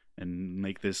and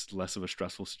make this less of a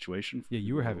stressful situation. For Yeah,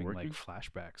 you were people who having working. like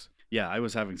flashbacks. Yeah, I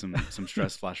was having some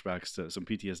stress flashbacks to some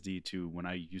PTSD to when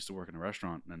I used to work in a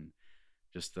restaurant, and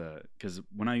just because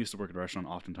when I used to work at a restaurant,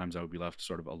 oftentimes I would be left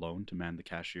sort of alone to man the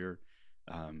cashier,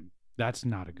 That's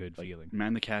not a good like feeling.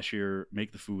 man the cashier,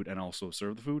 make the food, and also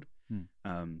serve the food.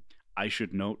 I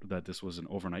should note that this was an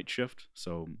overnight shift,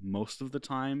 so most of the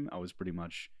time I was pretty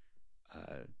much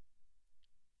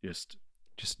just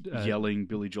Just yelling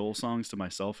Billy Joel songs to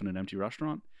myself in an empty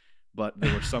restaurant. But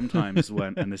there were some times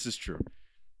when, and this is true,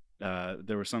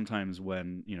 there were some times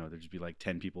when, there'd just be like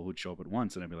 10 people who'd show up at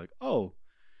once, and I'd be like, oh,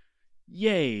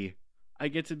 yay, I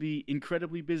get to be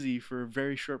incredibly busy for a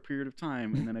very short period of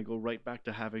time, and then I go right back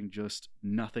to having just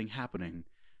nothing happening,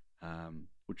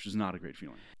 which is not a great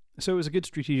feeling. So it was a good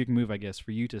strategic move, I guess,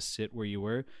 for you to sit where you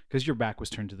were because your back was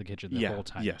turned to the kitchen the whole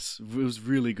time. Yes. It was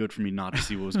really good for me not to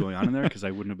see what was going on in there because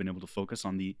I wouldn't have been able to focus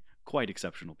on the quite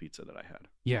exceptional pizza that I had.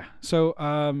 Yeah. So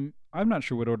I'm not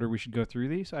sure what order we should go through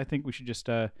these. I think we should just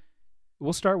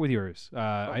we'll start with yours.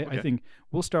 I okay. think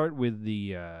we'll start with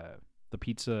the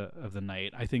pizza of the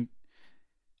night.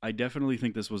 I definitely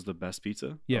think this was the best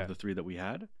pizza Yeah. of the 3 that we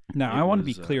had. Now It I want to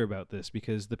be was, clear about this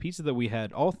because the pizza that we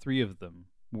had, all 3 of them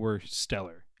were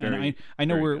stellar. Very- And I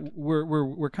know very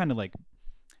we're kind of like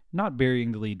not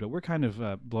burying the lead, but we're kind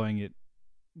of blowing it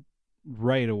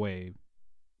right away.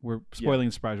 We're spoiling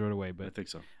the surprise right away, I but think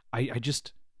so. I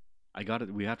just I got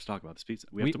it. We have to talk about this pizza.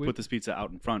 We have to put this pizza out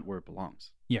in front where it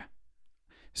belongs.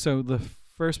 so the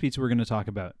first pizza we're going to talk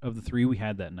about of the 3 we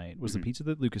had that night was the pizza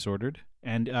that Lucas ordered,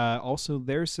 and also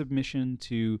their submission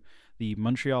to the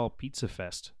Montreal Pizza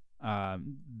Fest.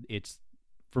 It's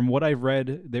from what I've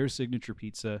read, their signature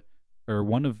pizza, or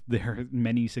one of their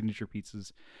many signature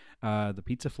pizzas, the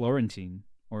Pizza Florentine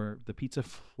or the Pizza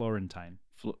Florentine.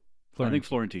 I think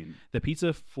Florentine. The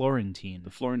Pizza Florentine. The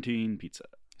Florentine pizza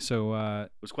So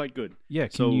was quite good. yeah,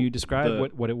 can So you describe the-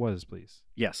 what it was, please?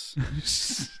 Yes,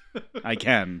 I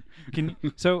can.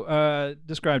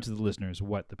 Describe to the listeners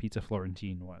what the Pizza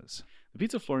Florentine was. The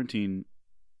pizza Florentine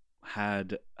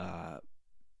had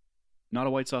not a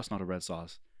white sauce, not a red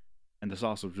sauce, and the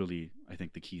sauce was really, I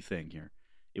think, the key thing here.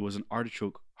 It was an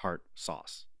artichoke heart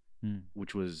sauce,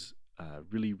 which was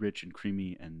really rich and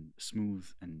creamy and smooth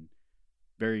and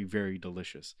very, very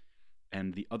delicious.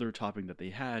 And the other topping that they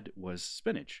had was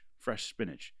spinach, fresh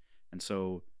spinach. And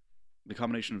so the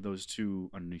combination of those two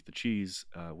underneath the cheese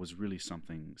was really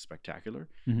something spectacular.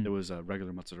 Mhm. There was a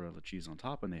regular mozzarella cheese on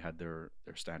top, and they had their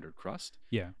standard crust,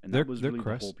 Yeah, and that was really the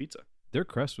crust whole pizza. their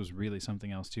crust was really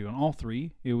something else too. On all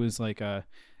three, it was like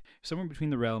somewhere between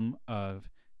the realm of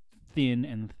thin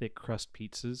and thick crust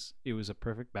pizzas. It was a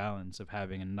perfect balance of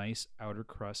having a nice outer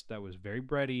crust that was very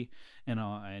bready and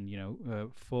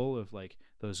full of like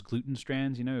those gluten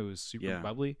strands. You know, it was super Yeah.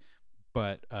 bubbly,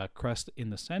 but crust in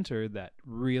the center that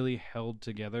really held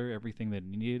together everything that it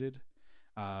needed.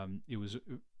 It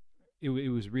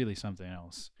was really something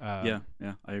else. Yeah,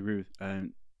 I agree with.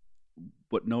 And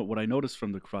what I noticed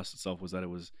from the crust itself was that it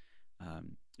was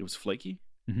flaky.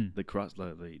 Mhm. The crust,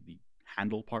 the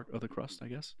handle part of the crust, I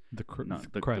guess, not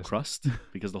the crust. crust,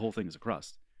 because the whole thing is a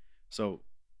crust. So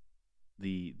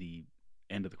the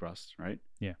end of the crust, right?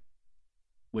 Yeah.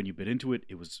 When you bit into it,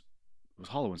 it was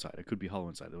hollow inside. It could be hollow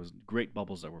inside. There was great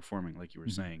bubbles that were forming, like you were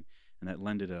Mhm. saying, and that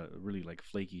lended a really like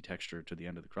flaky texture to the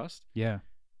end of the crust, Yeah.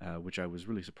 which I was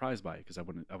really surprised by because I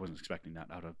wasn't expecting that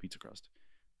out of pizza crust.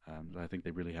 I think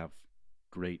they really have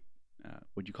great,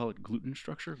 what do you call it, gluten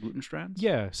strands?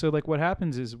 Yeah. So like what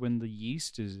happens is when the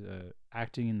yeast is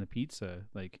acting in the pizza,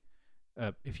 like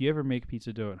if you ever make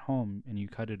pizza dough at home and you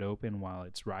cut it open while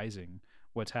it's rising,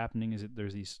 what's happening is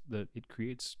it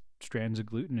creates strands of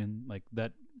gluten, and like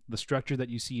that the structure that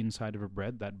you see inside of a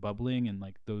bread, that bubbling and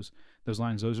like those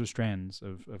lines, those are strands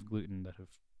of gluten that have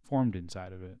formed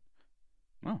inside of it.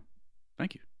 Oh,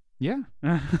 thank you. Yeah.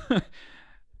 I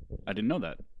didn't know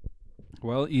that.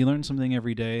 Well, you learn something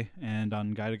every day, and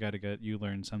on Guy to Guy to Gut, you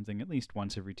learn something at least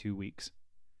once every 2 weeks.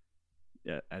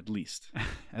 Yeah, at least.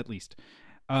 At least.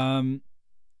 One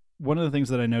of the things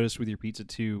that I noticed with your pizza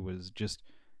too was just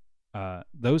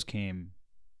those came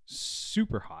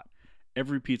super hot.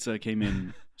 Every pizza came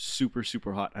in super,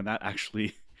 super hot, and that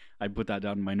actually, I put that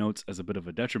down in my notes as a bit of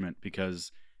a detriment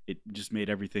because it just made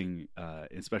everything,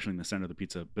 especially in the center of the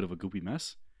pizza, a bit of a goopy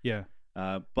mess. Yeah.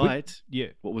 But Yeah.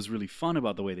 what was really fun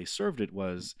about the way they served it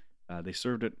was they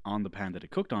served it on the pan that it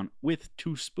cooked on with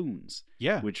 2 spoons,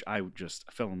 Yeah. which I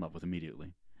just fell in love with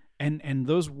immediately. And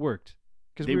those worked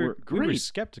because They we were were great.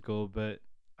 skeptical, but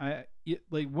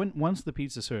once the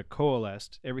pizza sort of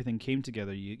coalesced, everything came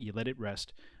together. You let it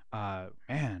rest.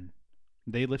 Man,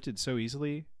 they lifted so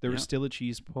easily. There was Yeah. still a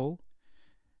cheese pull.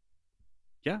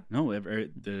 Yeah, no,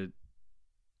 the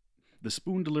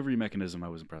spoon delivery mechanism I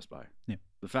was impressed by. Yeah.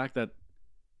 The fact that,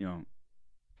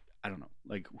 I don't know,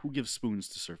 like who gives spoons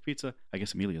to serve pizza? I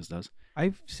guess Amelia's does. I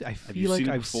you feel like seen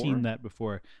it I've before? seen that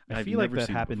before. I I've feel like never that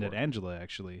seen it happened at before. Angela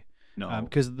actually. No,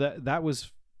 Because that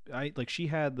was she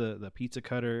had the pizza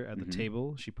cutter at the Mhm.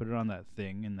 table. She put it on that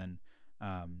thing, and then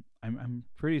I'm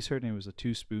pretty certain it was a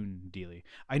 2-spoon dealie.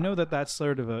 I know that that's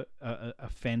sort of a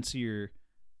fancier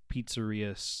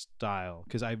pizzeria style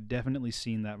because I've definitely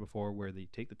seen that before, where they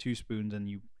take the 2 spoons and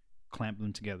you clamp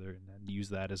them together and then use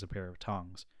that as a pair of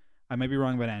tongs. I might be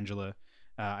wrong about Angela.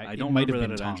 I It don't might have remember that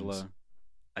been at tongs. Angela.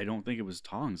 I don't think it was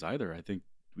tongs either. I think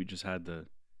we just had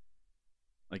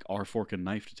our fork and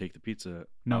knife to take the pizza.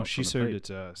 No, out she from the served plate. it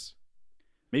to us.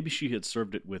 Maybe she had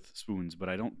served it with spoons, but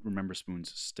I don't remember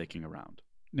spoons sticking around.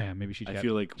 Yeah, maybe she I kept,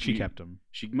 feel like she kept them.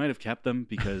 She might have kept them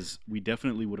because we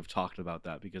definitely would have talked about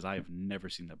that because I have never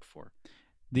seen that before.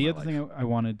 The my other thing I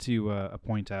wanted to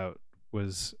point out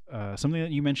was something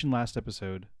that you mentioned last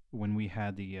episode when we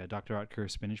had the Dr. Oetker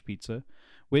spinach pizza,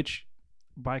 which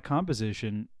by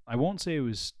composition, I won't say it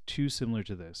was too similar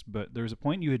to this, but there was a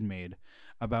point you had made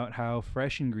about how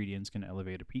fresh ingredients can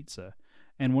elevate a pizza.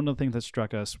 And one of the things that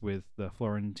struck us with the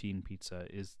Florentine pizza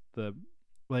is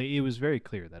it was very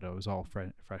clear that it was all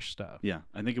fresh stuff. Yeah,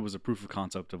 I think it was a proof of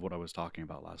concept of what I was talking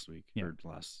about last week Yeah. or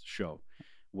last show,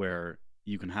 where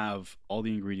you can have all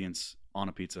the ingredients on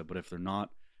a pizza, but if they're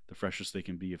not the freshest they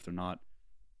can be, if they're not,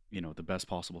 the best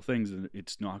possible things, then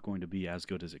it's not going to be as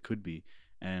good as it could be.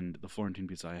 And the Florentine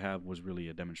pizza I have was really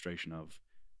a demonstration of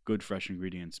good fresh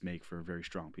ingredients make for a very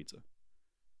strong pizza.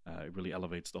 It really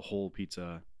elevates the whole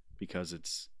pizza because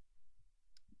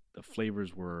the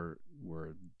flavors were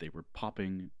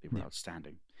popping, they were Yeah.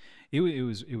 outstanding. It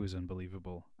was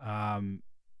unbelievable.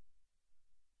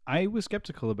 I was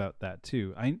skeptical about that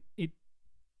too. I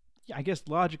guess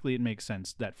logically it makes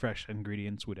sense that fresh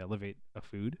ingredients would elevate a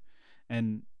food,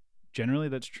 and generally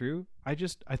that's true. I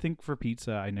think for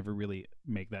pizza I never really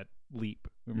make that leap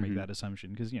or make Mhm. that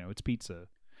assumption because it's pizza,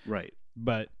 Right.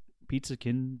 but pizza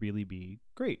can really be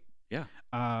great. Yeah.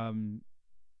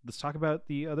 Let's talk about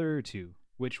the other two,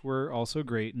 which were also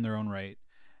great in their own right.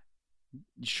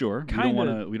 Sure.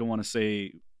 Kinda- We don't want to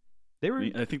say They were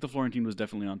I think the Florentine was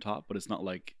definitely on top, but it's not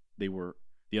like they were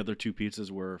The other two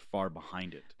pizzas were far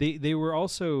behind it. They were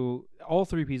also, all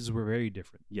three pizzas were very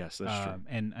different. Yes, that's true.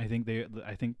 And I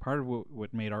think part of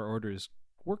what made our orders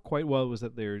work quite well was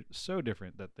that they're so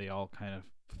different that they all kind of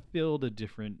filled a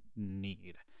different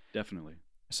need. Definitely.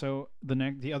 So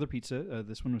the other pizza,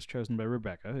 this one was chosen by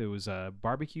Rebecca. It was a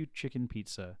barbecue chicken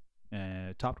pizza,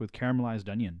 topped with caramelized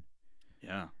onion.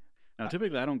 Yeah. Now,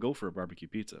 typically, I don't go for a barbecue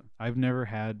pizza. I've never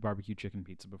had barbecue chicken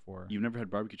pizza before. You've never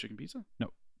had barbecue chicken pizza? No.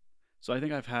 So I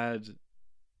think I've had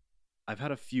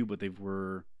a few, but I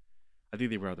think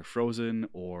they were either frozen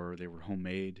or they were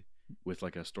homemade with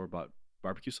like a store-bought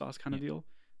barbecue sauce kind of deal.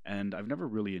 And I've never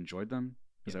really enjoyed them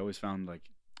because I always found like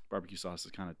barbecue sauce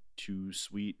is kind of too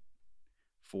sweet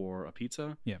for a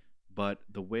pizza. Yeah. But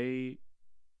the way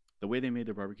they made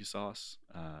their barbecue sauce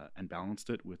and balanced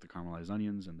it with the caramelized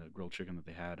onions and the grilled chicken that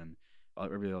they had and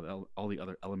all the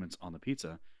other elements on the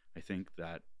pizza, I think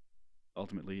that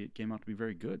ultimately it came out to be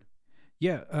very good.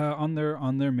 Yeah, on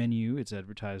their menu, it's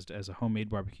advertised as a homemade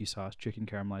barbecue sauce, chicken,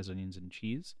 caramelized onions, and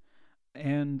cheese.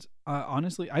 And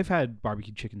honestly, I've had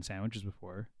barbecue chicken sandwiches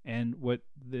before, and what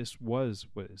this was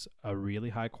a really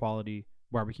high quality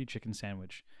barbecue chicken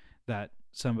sandwich that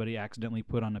somebody accidentally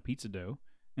put on a pizza dough,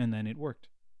 and then it worked.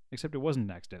 Except it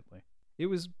wasn't accidentally. It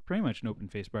was pretty much an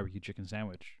open-faced barbecue chicken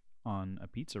sandwich on a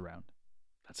pizza round.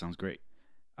 That sounds great.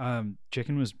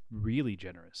 Chicken was really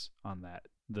generous on that.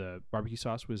 The barbecue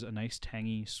sauce was a nice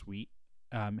tangy sweet.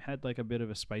 Had like a bit of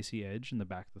a spicy edge in the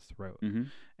back of the throat. Mm-hmm.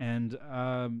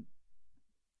 And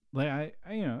like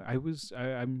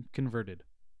I'm converted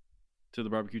to the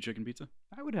barbecue chicken pizza.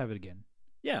 I would have it again.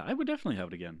 Yeah, I would definitely have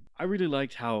it again. I really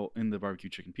liked how in the barbecue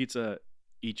chicken pizza,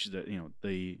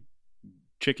 the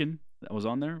chicken that was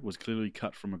on there was clearly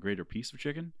cut from a greater piece of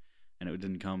chicken, and it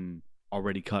didn't come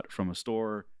already cut from a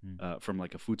store, from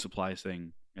like a food supply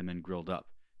thing, and then grilled up.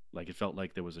 Like it felt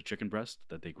like there was a chicken breast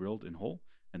that they grilled in whole,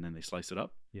 and then they sliced it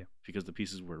up. Yeah, because the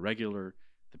pieces were regular,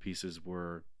 the pieces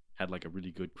had like a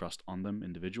really good crust on them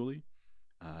individually.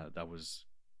 That was,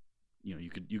 you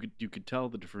could tell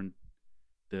the different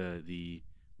the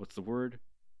what's the word,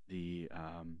 the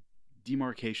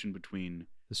demarcation between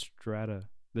the strata,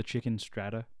 the chicken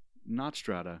strata, not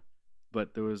strata,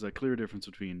 but there was a clear difference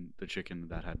between the chicken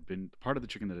that had been part of the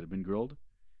chicken that had been grilled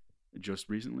just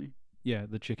recently. Yeah,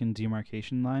 the chicken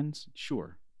demarcation lines.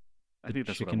 Sure, I think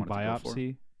that's what I chicken wanted biopsy. To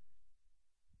go for.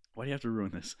 Why do you have to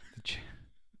ruin this?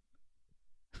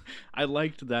 I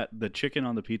liked that the chicken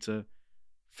on the pizza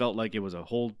felt like it was a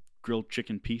whole grilled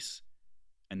chicken piece,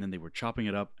 and then they were chopping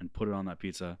it up and put it on that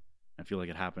pizza. I feel like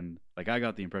it happened. Like I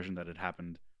got the impression that it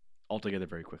happened altogether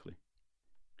very quickly.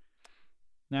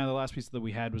 Now, the last pizza that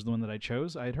we had was the one that I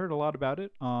chose. I had heard a lot about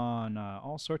it on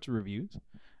all sorts of reviews.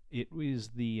 It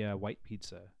was the white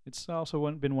pizza. It's also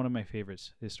been one of my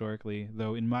favorites historically,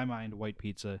 though in my mind, white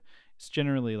pizza is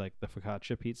generally like the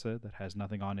focaccia pizza that has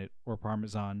nothing on it, or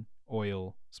Parmesan,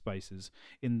 oil, spices.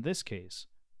 In this case,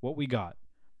 what we got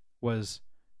was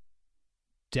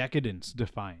decadence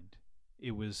defined.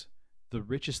 It was the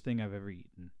richest thing I've ever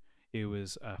eaten. It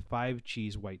was a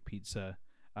 5-cheese white pizza.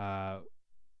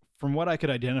 From what I could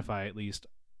identify, at least,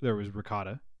 there was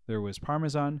ricotta, there was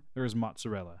Parmesan, there was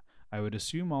mozzarella. I would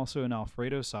assume also an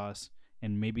Alfredo sauce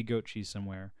and maybe goat cheese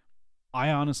somewhere. I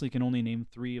honestly can only name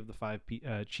 3 of the 5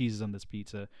 cheeses on this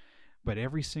pizza, but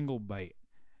every single bite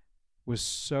was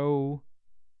so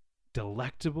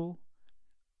delectable.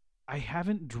 I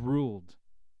haven't drooled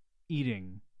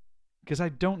eating because I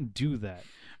don't do that,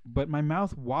 but my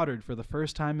mouth watered for the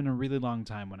first time in a really long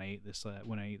time when I ate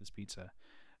this pizza.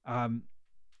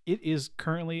 It is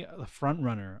currently a front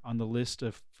runner on the list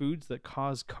of foods that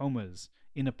cause comas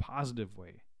in a positive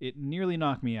way. It nearly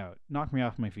knocked me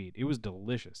off my feet. It was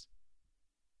delicious.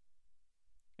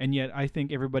 And yet I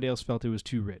think everybody else felt it was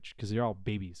too rich because they're all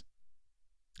babies.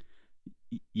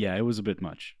 Yeah, it was a bit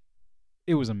much.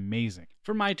 It was amazing.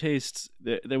 For my tastes,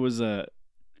 there was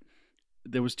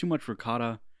too much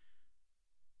ricotta.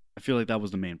 I feel like that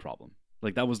was the main problem.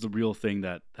 Like that was the real thing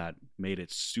that made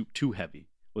it too heavy,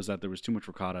 was that there was too much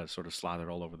ricotta sort of slathered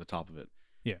all over the top of it.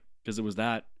 Yeah. Because it was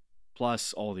that,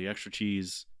 plus all the extra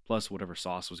cheese, plus whatever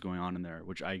sauce was going on in there,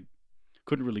 which I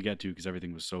couldn't really get to because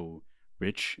everything was so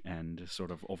rich and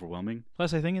sort of overwhelming.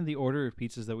 Plus, I think in the order of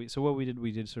pizzas that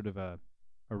we did sort of a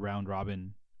round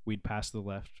robin. We'd pass to the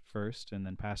left first and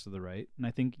then pass to the right. And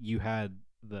I think you had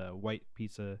the white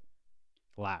pizza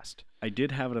last. I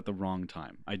did have it at the wrong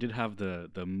time. I did have the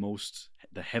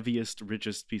heaviest,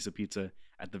 richest piece of pizza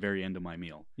at the very end of my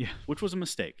meal. Yeah. Which was a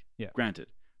mistake. Yeah. Granted.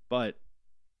 But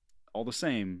all the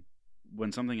same,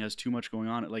 when something has too much going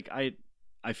on, like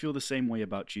I feel the same way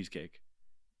about cheesecake,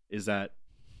 is that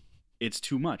it's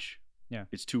too much. Yeah.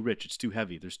 It's too rich. It's too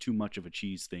heavy. There's too much of a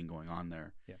cheese thing going on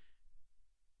there. Yeah.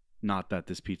 Not that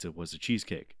this pizza was a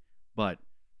cheesecake, but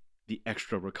the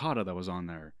extra ricotta that was on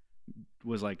there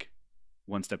was like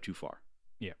one step too far.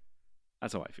 Yeah.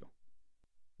 That's how I feel.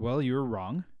 Well, you were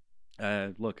wrong.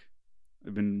 Look,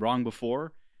 I've been wrong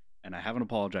before, and I haven't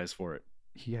apologized for it.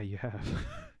 Yeah, you have.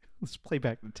 Let's play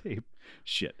back the tape.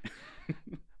 Shit.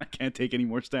 I can't take any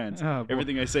more stands. Oh, boy.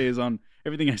 Everything I say is on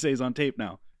tape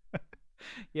now.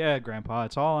 Yeah, Grandpa,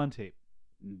 it's all on tape.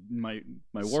 My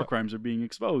war crimes are being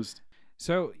exposed.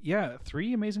 So, yeah,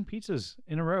 3 amazing pizzas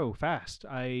in a row, fast.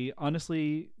 I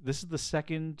honestly, this is the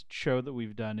second show that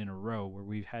we've done in a row where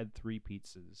we've had 3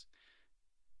 pizzas.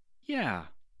 Yeah,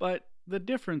 but the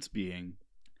difference being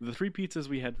the 3 pizzas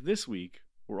we had this week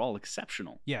were all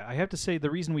exceptional. Yeah, I have to say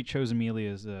the reason we chose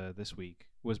Amelia's this week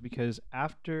was because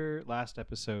after last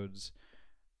episode's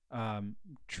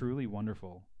truly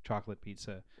wonderful chocolate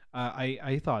pizza,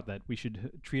 I thought that we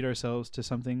should treat ourselves to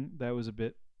something that was a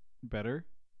bit better.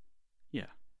 Yeah.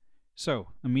 So,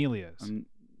 Amelia's.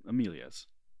 Amelia's.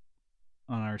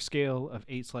 On our scale of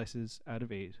 8 slices out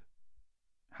of 8,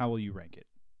 how will you rank it?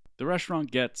 The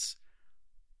restaurant gets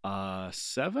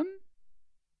 7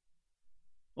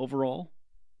 overall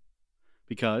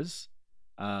because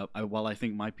while I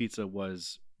think my pizza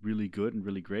was really good and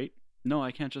really great, no,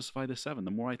 I can't justify the 7.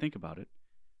 The more I think about it,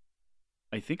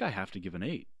 I think I have to give an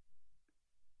 8.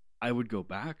 I would go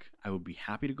back. I would be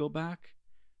happy to go back.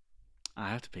 I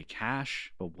have to pay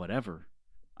cash, but whatever.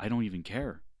 I don't even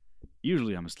care.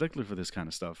 Usually I'm a stickler for this kind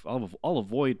of stuff. I'll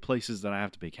avoid places that I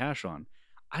have to pay cash on.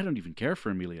 I don't even care for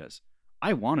Amelia's.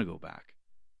 I want to go back.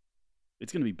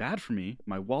 It's going to be bad for me,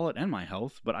 my wallet and my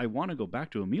health, but I want to go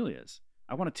back to Amelia's.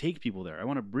 I want to take people there. I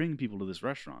want to bring people to this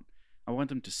restaurant. I want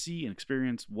them to see and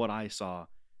experience what I saw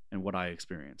and what I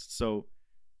experienced. So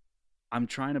I'm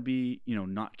trying to be,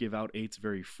 not give out 8s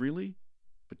very freely,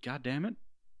 but God damn it,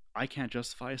 I can't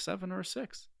justify a 7 or a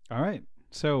 6. All right.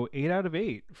 So 8 out of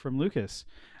 8 from Lucas.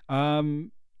 I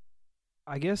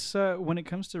guess when it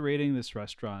comes to rating this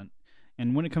restaurant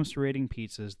and when it comes to rating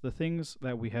pizzas, the things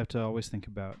that we have to always think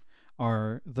about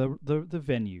are the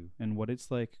venue and what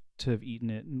it's like to have eaten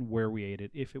it and where we ate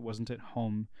it if it wasn't at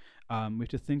home. We have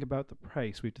to think about the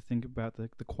price. We have to think about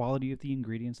the quality of the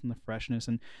ingredients and the freshness.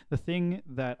 And the thing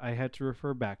that I had to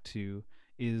refer back to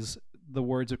is the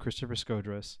words of Christopher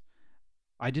Skodras.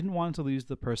 I didn't want to lose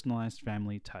the personalized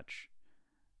family touch.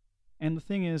 And the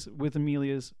thing is, with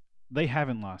Amelia's, they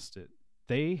haven't lost it.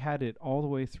 They had it all the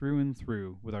way through and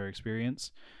through with our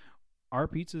experience. Our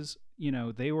pizzas,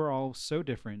 they were all so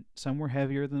different. Some were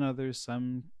heavier than others.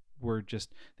 Some were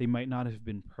just, they might not have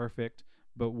been perfect,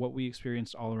 but what we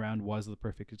experienced all around was the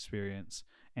perfect experience.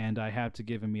 And I have to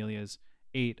give Amelia's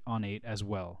 8 on 8 as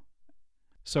well.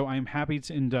 So I'm happy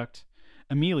to induct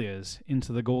Amelia's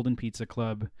into the Golden Pizza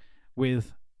Club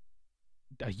with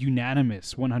a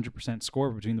unanimous 100%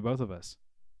 score between the both of us.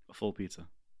 A full pizza.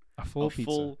 A full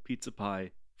pizza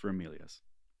pie for Amelia's.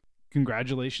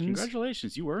 Congratulations.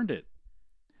 Congratulations. You earned it.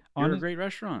 You're a great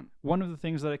restaurant. One of the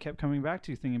things that I kept coming back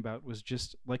to thinking about was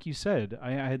just, like you said,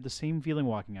 I had the same feeling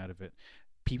walking out of it.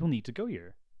 People need to go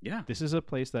here. Yeah. This is a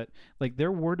place that,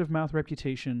 their word of mouth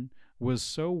reputation was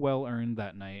so well earned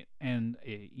that night. And,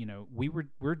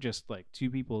 we're just like 2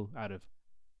 people out of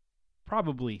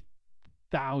probably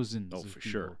thousands of people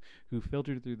sure. who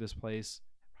filtered through this place,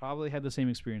 probably had the same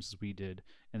experience as we did,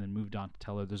 and then moved on to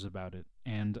tell others about it.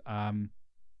 And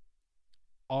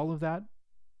all of that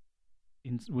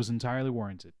was entirely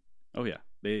warranted. Oh yeah,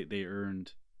 they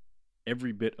earned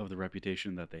every bit of the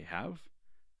reputation that they have.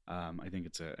 I think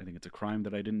it's a crime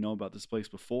that I didn't know about this place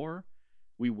before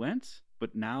we went,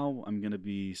 but now I'm gonna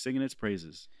be singing its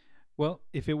praises. Well,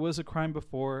 if it was a crime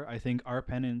before, I think our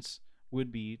penance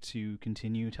would be to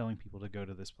continue telling people to go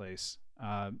to this place.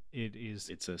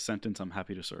 It's a sentence I'm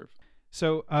happy to serve.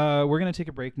 So we're going to take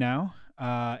a break now.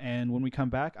 And when we come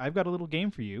back, I've got a little game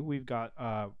for you. We've got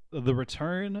the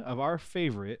return of our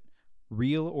favorite,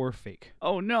 Real or Fake.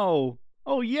 Oh, no.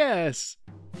 Oh, yes.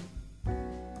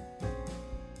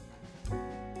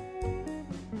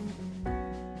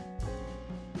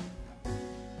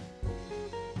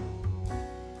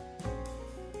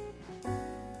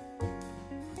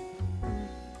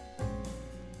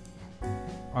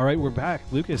 All right, we're back.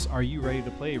 Lucas, are you ready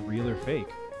to play Real or Fake?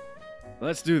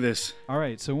 Let's do this. All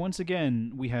right, so once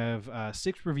again, we have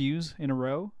 6 reviews in a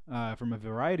row from a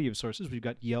variety of sources. We've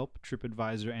got Yelp,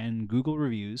 TripAdvisor, and Google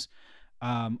reviews.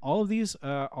 All of these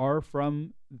are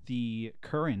from the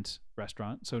current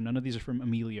restaurant, so none of these are from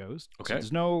Emilio's. Okay.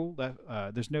 So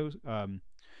there's no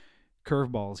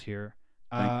curveballs here.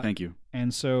 Thank you.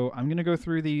 And so I'm going to go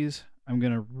through these. I'm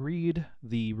going to read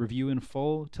the review in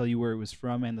full, tell you where it was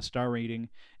from and the star rating, and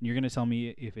you're going to tell me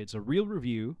if it's a real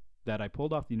review that I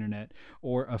pulled off the internet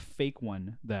or a fake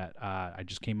one that I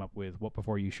just came up with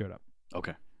before you showed up.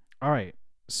 Okay. All right.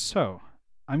 So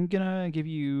I'm going to give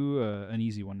you an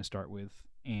easy one to start with,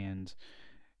 and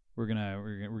we're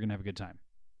gonna have a good time.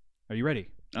 Are you ready?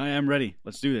 I am ready.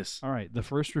 Let's do this. All right. The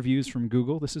first review is from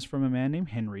Google. This is from a man named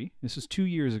Henry. This is 2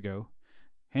 years ago.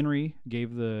 Henry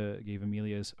gave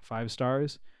Amelia's 5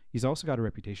 stars. He's also got a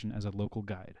reputation as a local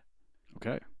guide.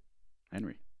 Okay.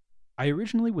 Henry. I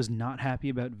originally was not happy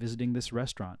about visiting this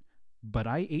restaurant, but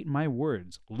I ate my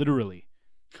words, literally.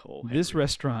 Oh, This Henry.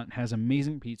 restaurant has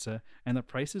amazing pizza, and the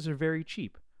prices are very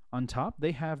cheap. On top,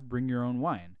 they have bring your own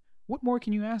wine. What more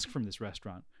can you ask from this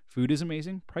restaurant? Food is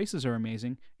amazing, prices are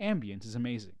amazing, ambience is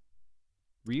amazing.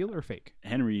 Real or fake?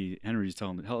 Henry's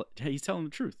telling he's telling the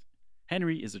truth.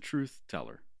 Henry is a truth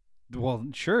teller. Well,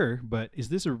 sure, but is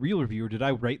this a real review or did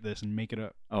I write this and make it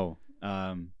up? Oh,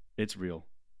 it's real.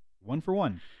 1 for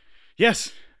 1.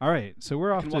 Yes. All right, so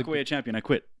we're I off can to walk away a champion. I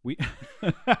quit.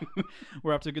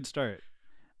 we're off to a good start.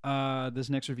 This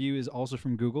next review is also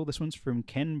from Google. This one's from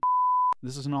Ken.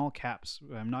 This is in all caps.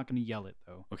 I'm not going to yell it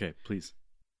though. Okay, please.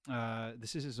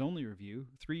 This is his only review.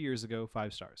 3 years ago,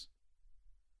 5 stars.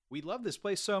 We love this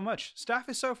place so much. Staff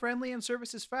is so friendly and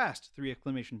service is fast. 3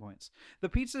 exclamation points. The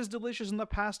pizza is delicious and the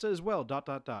pasta as well. ...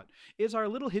 It's our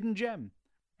little hidden gem.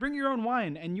 Bring your own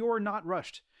wine and you're not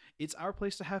rushed. It's our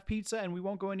place to have pizza and we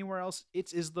won't go anywhere else.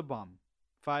 It is the bomb.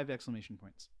 5 exclamation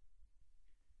points.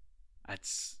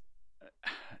 That's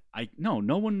no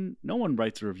one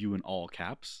writes a review in all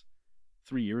caps.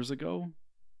 3 years ago.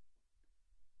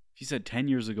 If you said 10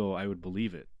 years ago, I would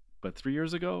believe it. But 3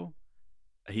 years ago,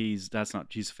 he's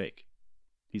fake.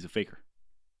 He's a faker.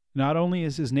 Not only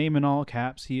is his name in all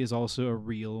caps, he is also a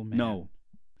real man. No,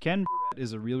 Ken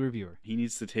is a real reviewer. he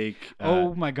needs to take.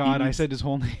 Oh my God! I needs- said his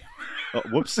whole name. Oh,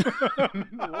 whoops.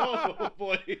 Whoa,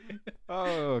 boy.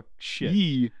 Oh shit!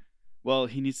 Yee. Well,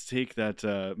 he needs to take that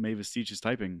Mavis teaches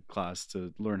typing class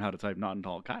to learn how to type not in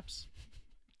all caps.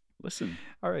 Listen,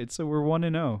 All right, so we're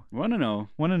 1-0. want to know?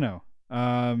 1-0.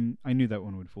 I knew that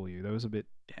one would fool you. That was a bit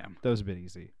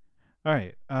easy. All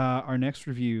right. Our next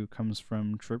review comes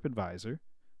from TripAdvisor.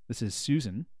 This is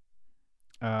Susan.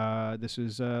 This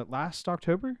is last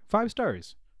October. 5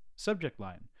 stars. Subject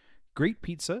line: great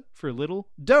pizza for little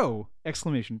dough!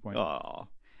 Exclamation point. Oh,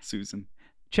 Susan.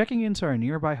 Checking into our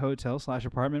nearby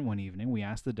hotel/apartment one evening, we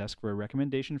asked the desk for a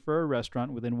recommendation for a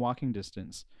restaurant within walking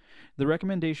distance. The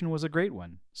recommendation was a great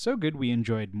one. So good we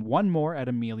enjoyed one more at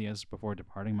Amelia's before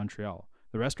departing Montreal.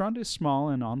 The restaurant is small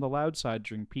and on the loud side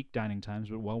during peak dining times,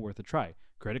 but well worth a try.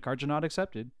 Credit cards are not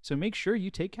accepted, so make sure you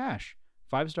take cash.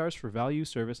 5 stars for value,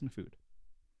 service, and food.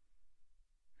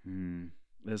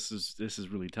 This is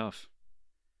really tough.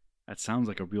 That sounds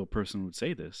like a real person would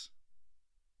say this.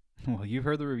 Well, you've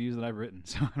heard the reviews that I've written,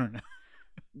 so I don't know.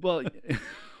 Well,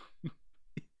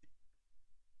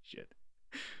 shit.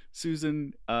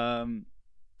 Susan,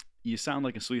 you sound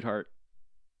like a sweetheart.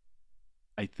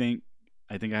 I think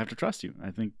I have to trust you.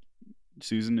 I think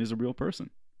Susan is a real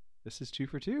person. This is 2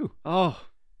 for 2. Oh,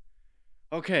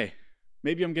 okay.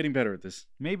 Maybe I'm getting better at this.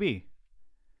 Maybe.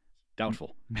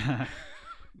 Doubtful.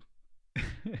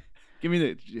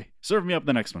 Serve me up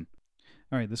the next one.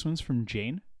 All right, this one's from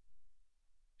Jane.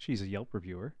 She's a Yelp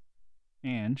reviewer,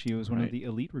 and she was one of Right. the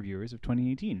elite reviewers of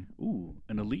 2018. Ooh,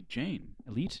 an Elite Jane.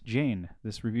 Elite Jane.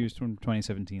 This review is from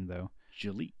 2017, though.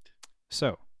 Jalete.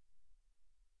 So,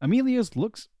 Amelia's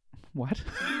looks... What?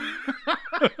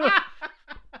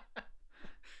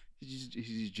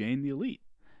 She's Jane the Elite.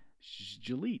 She's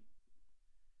Jalete.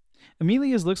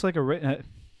 Amelia's looks like a...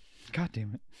 God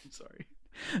damn it. I'm sorry.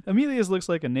 Amelia's looks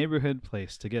like a neighborhood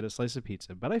place to get a slice of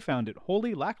pizza, but I found it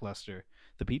wholly lackluster.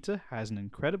 The pizza has an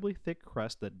incredibly thick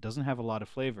crust that doesn't have a lot of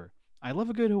flavor. I love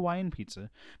a good Hawaiian pizza,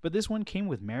 but this one came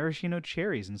with maraschino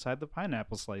cherries inside the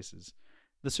pineapple slices.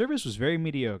 The service was very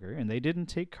mediocre, and they didn't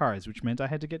take cards, which meant I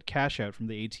had to get cash out from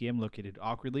the ATM located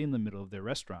awkwardly in the middle of their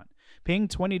restaurant. Paying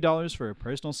 $20 for a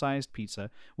personal-sized pizza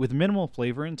with minimal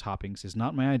flavor and toppings is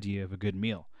not my idea of a good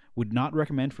meal. Would not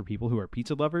recommend for people who are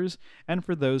pizza lovers and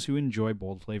for those who enjoy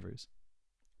bold flavors.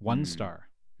 1 star.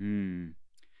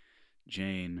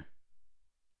 Jane.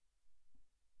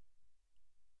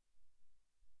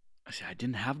 See, I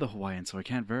didn't have the Hawaiian, so I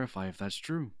can't verify if that's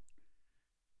true.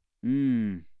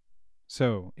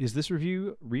 So, is this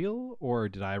review real, or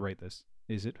did I write this?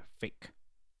 Is it fake?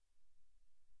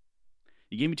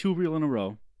 You gave me 2 real in a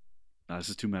row. No, this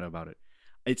is too meta about it.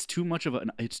 It's too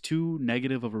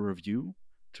negative of a review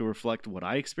to reflect what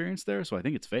I experienced there, so I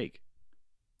think it's fake.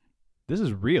 This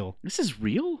is real. This is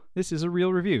real? This is a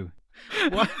real review.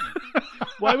 What?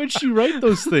 Why would she write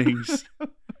those things?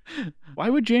 Why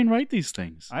would Jane write these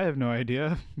things? I have no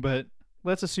idea, but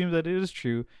let's assume that it is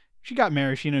true. She got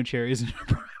maraschino cherries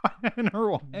in her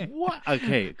wine. What?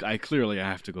 Okay, I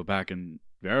have to go back and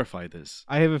verify this.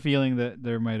 I have a feeling that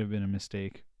there might have been a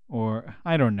mistake, or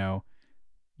I don't know.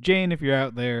 Jane, if you're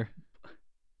out there,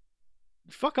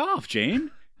 Fuck off, Jane.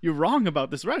 You're wrong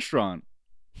about this restaurant.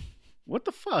 What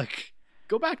the fuck?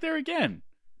 Go back there again.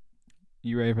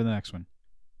 you ready for the next one?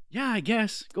 Yeah, I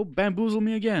guess. Go bamboozle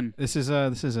me again. This is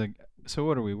a. So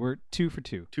what are we? We're 2 for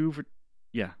 2.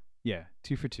 Yeah. Yeah,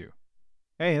 2 for 2.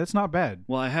 Hey, that's not bad.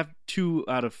 Well, I have 2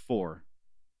 out of 4.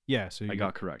 Yeah, so I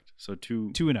got correct. So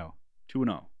 2 2 and 0.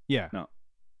 2-0. Yeah. No.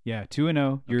 Yeah, 2 and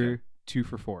 0. You're Okay. 2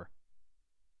 for 4.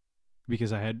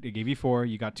 Because I gave you 4,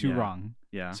 you got 2 Yeah. wrong.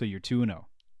 Yeah. So you're 2 and 0.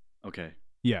 Okay.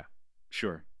 Yeah.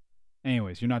 Sure.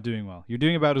 Anyways, you're not doing well. You're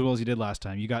doing about as well as you did last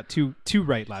time. You got two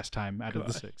right last time out of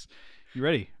the God. 6. You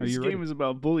ready? Are This you game ready? is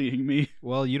about bullying me.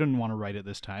 Well, you didn't want to write it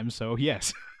this time, so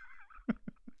yes.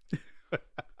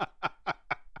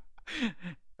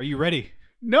 Are you ready?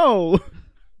 No.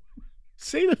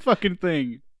 Say the fucking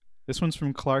thing. This one's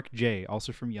from Clark J,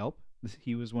 also from Yelp.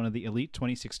 He was one of the elite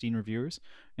 2016 reviewers,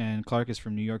 and Clark is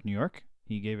from New York, New York.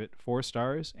 He gave it 4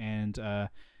 stars, and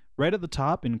right at the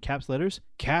top in caps letters,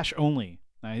 cash only.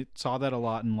 I saw that a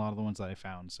lot in a lot of the ones that I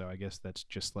found, so I guess that's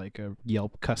just like a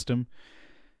Yelp custom.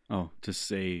 Oh, to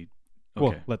say. Okay.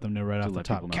 Well, let them know right To off the let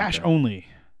top. people know, Cash okay. only.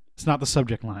 It's not the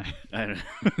subject line. I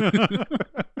don't.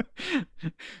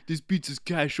 This pizza's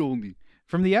cash only.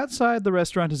 From the outside, the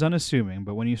restaurant is unassuming,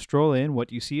 but when you stroll in,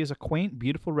 what you see is a quaint,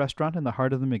 beautiful restaurant in the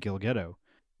heart of the McGill ghetto.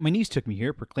 My niece took me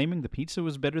here, proclaiming the pizza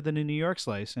was better than a New York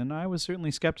slice, and I was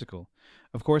certainly skeptical.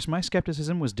 Of course, my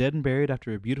skepticism was dead and buried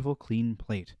after a beautiful, clean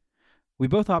plate. We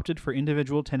both opted for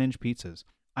individual 10-inch pizzas.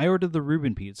 I ordered the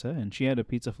Reuben pizza, and she had a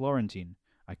pizza Florentine.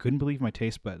 I couldn't believe my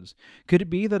taste buds. Could it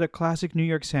be that a classic New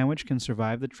York sandwich can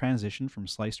survive the transition from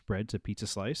sliced bread to pizza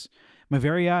slice? My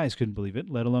very eyes couldn't believe it,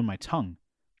 let alone my tongue.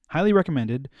 Highly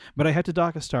recommended, but I had to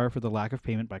dock a star for the lack of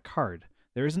payment by card.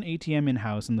 There is an ATM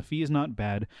in-house, and the fee is not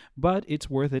bad, but it's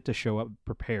worth it to show up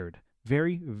prepared.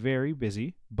 Very, very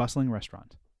busy, bustling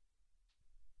restaurant.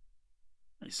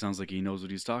 It sounds like he knows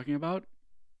what he's talking about.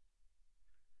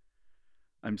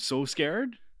 I'm so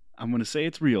scared. I'm gonna say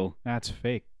it's real. That's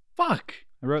fake. Fuck.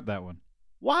 I wrote that one.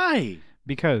 Why?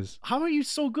 Because, How are you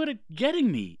so good at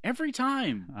getting me every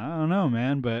time? I don't know,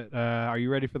 man, but are you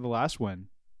ready for the last one?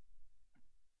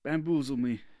 Bamboozle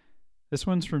me. This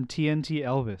one's from TNT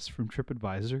Elvis from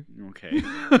TripAdvisor. Okay.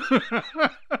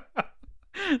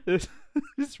 This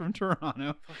is from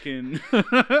Toronto. Fucking.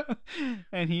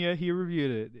 And he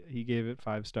reviewed it. He gave it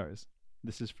 5 stars.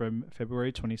 This is from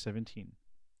February 2017.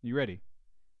 You ready?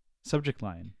 Subject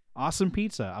line: awesome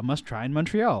pizza, a must try in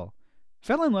Montreal.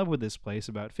 Fell in love with this place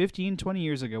about 15-20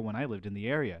 years ago when I lived in the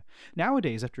area.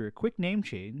 Nowadays, after a quick name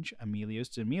change, Amelia's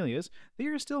to Amelia's, they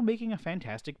are still making a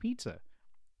fantastic pizza.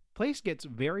 Place gets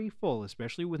very full,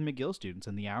 especially with McGill students,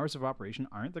 and the hours of operation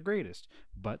aren't the greatest,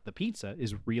 but the pizza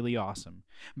is really awesome.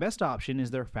 Best option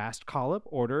is their fast call-up,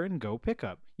 order, and go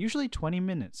pickup, usually 20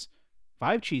 minutes.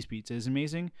 5 cheese pizza is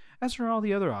amazing, as are all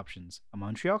the other options. A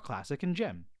Montreal classic and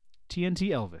gem. TNT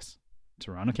Elvis,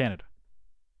 Toronto, Canada.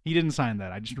 He didn't sign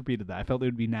that. I just repeated that. I felt it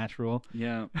would be natural.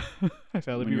 Yeah. I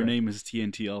felt it'd When be your right. name is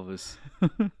TNT Elvis.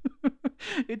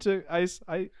 It took I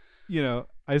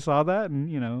saw that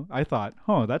and I thought,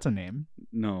 oh, that's a name.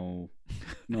 No.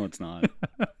 No, it's not.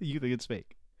 You think it's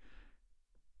fake,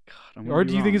 God, I'm gonna or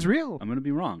be do you think wrong. it's real? I'm gonna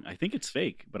be wrong. I think it's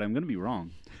fake, but I'm gonna be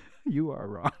wrong. You are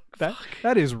wrong.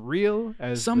 That is real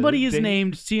as Somebody the is day-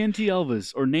 named TNT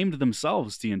Elvis or named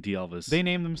themselves TNT Elvis. They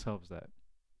named themselves that.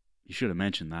 You should have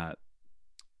mentioned that.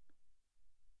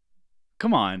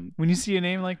 Come on. When you see a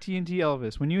name like TNT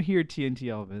Elvis, when you hear TNT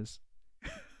Elvis,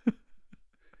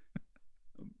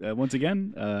 Once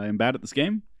again, I'm bad at this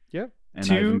game, yep. and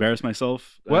 2 I've embarrassed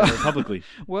myself Well- publicly.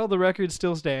 Well, the record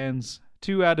still stands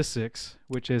 2 out of 6,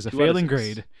 which is a 2 out of failing 6.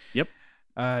 grade. Yep.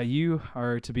 You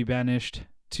are to be banished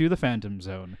to the Phantom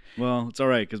Zone. Well, it's all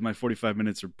right because my 45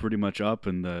 minutes are pretty much up,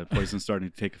 and the poison's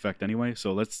starting to take effect anyway.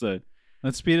 So let's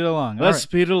Let's speed it along. All let's right.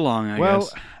 speed it along. I Well,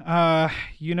 guess.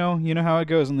 you know how it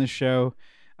goes on this show.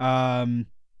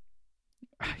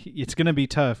 It's gonna be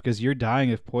tough because you're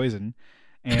dying of poison,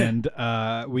 and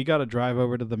we got to drive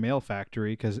over to the mail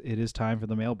factory because it is time for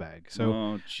the mailbag. So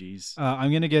oh, jeez.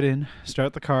 I'm gonna get in,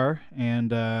 start the car, and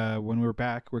when we're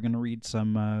back, we're gonna read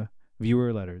some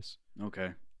viewer letters. Okay.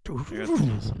 I got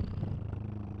this.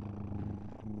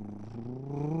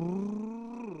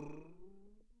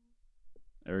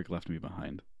 Eric left me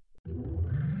behind.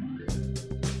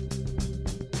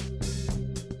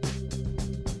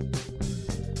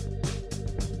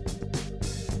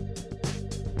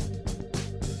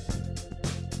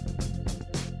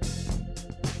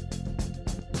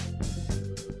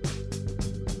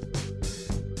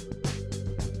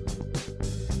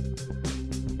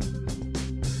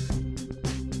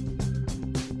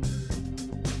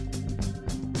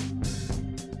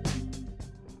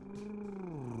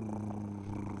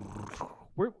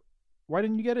 Why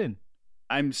didn't you get in?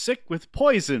 I'm sick with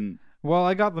poison. Well,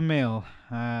 I got the mail.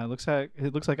 It looks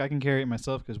like I can carry it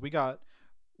myself because we got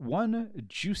one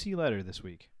juicy letter this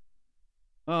week.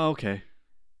 Oh, okay.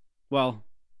 Well,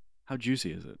 how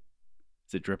juicy is it?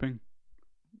 Is it dripping?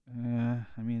 I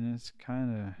mean, it's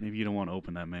kind of. Maybe you don't want to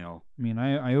open that mail. I mean,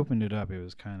 I opened it up.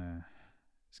 It's kind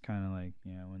of like,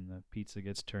 when the pizza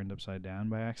gets turned upside down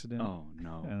by accident. Oh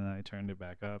no! And then I turned it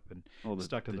back up and the,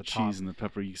 stuck to the cheese top. and the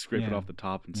pepper. You scrape it off the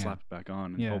top and slap it back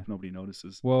on and hope nobody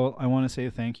notices. Well, I want to say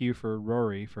thank you for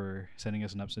Rory for sending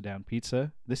us an upside down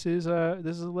pizza. This is a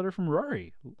letter from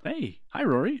Rory. Hey, hi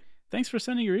Rory. Thanks for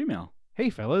sending your email. Hey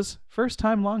fellas, first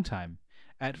time, long time.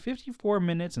 At 54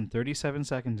 minutes and 37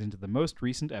 seconds into the most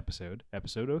recent episode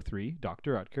 03,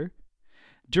 Dr. Utker,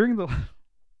 during the...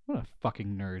 What a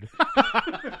fucking nerd.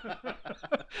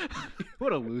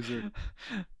 What a loser.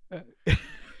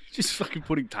 Just fucking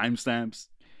putting timestamps.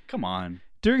 Come on.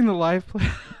 During the live play...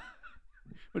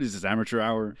 What is this, amateur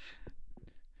hour?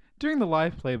 During the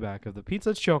live playback of the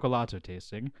Pizza Chocolato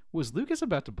tasting, was Lucas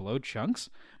about to blow chunks?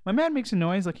 My man makes a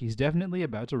noise like he's definitely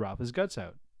about to rop his guts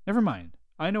out. Never mind.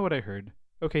 I know what I heard.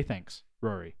 Okay, thanks.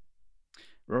 Rory.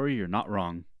 Rory, you're not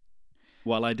wrong.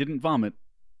 While I didn't vomit,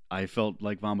 I felt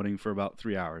like vomiting for about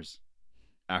 3 hours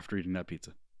after eating that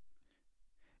pizza.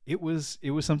 It was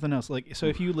something else. Like, so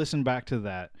if you listen back to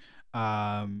that,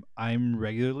 I'm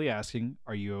regularly asking,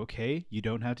 are you okay? You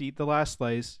don't have to eat the last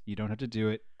slice. You don't have to do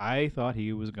it. I thought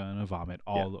he was going to vomit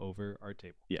all over our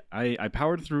table. Yeah, I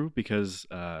powered through because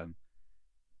I'm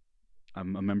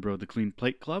a member of the Clean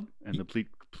Plate Club, and the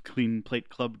Clean Plate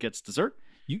Club gets dessert.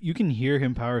 You can hear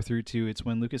him power through too. It's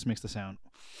when Lucas makes the sound.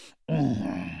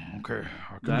 Okay,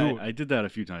 I did that a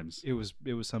few times. It was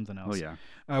something else. Oh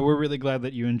yeah. We're really glad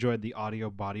that you enjoyed the audio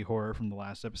body horror from the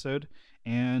last episode,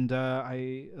 and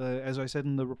as I said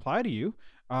in the reply to you,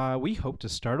 we hope to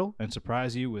startle and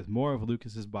surprise you with more of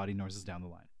Lucas's body noises down the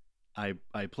line.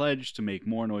 I pledge to make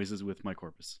more noises with my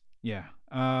corpus. Yeah.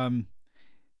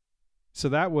 So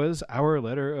that was our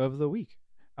letter of the week.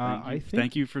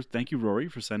 Thank you, Rory,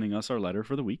 for sending us our letter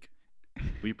for the week.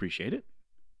 We appreciate it.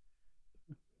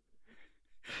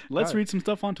 Let's read some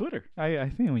stuff on Twitter.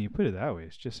 I think when you put it that way,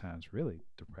 it just sounds really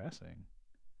depressing.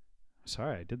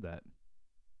 Sorry I did that.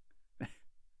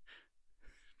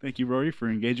 Thank you, Rory, for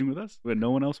engaging with us when no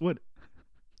one else would.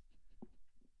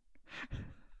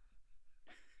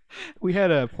 We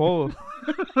had a poll.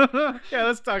 Yeah,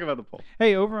 let's talk about the poll.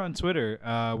 Hey, over on Twitter,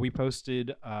 we posted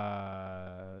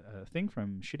a thing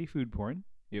from Shitty Food Porn.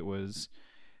 It was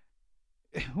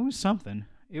something.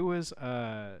 It was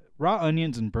raw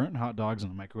onions and burnt hot dogs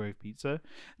on a microwave pizza.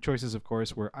 Choices, of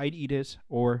course, were I'd eat it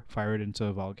or fire it into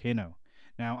a volcano.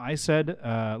 Now, I said,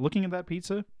 looking at that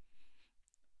pizza,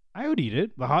 I would eat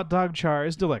it. The hot dog char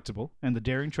is delectable, and the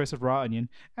daring choice of raw onion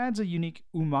adds a unique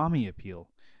umami appeal.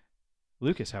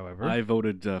 Lucas, however, I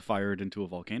voted fire it into a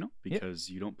volcano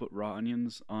because you don't put raw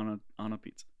onions on a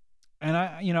pizza. And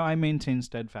I maintain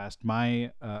steadfast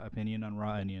my opinion on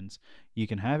raw onions. You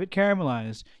can have it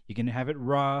caramelized, you can have it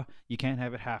raw, you can't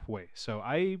have it halfway. So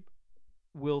I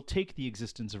will take the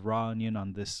existence of raw onion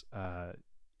on this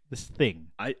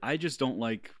thing. I just don't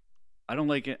like. I don't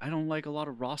like it. I don't like a lot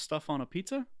of raw stuff on a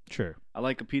pizza. Sure. I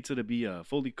like a pizza to be a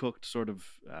fully cooked sort of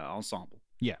ensemble.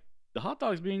 Yeah. The hot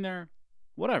dogs being there,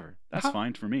 whatever. That's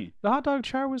fine for me. The hot dog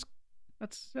char was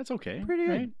that's okay. Pretty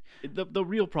right? Good. The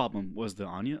real problem was the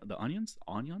onions. The onions.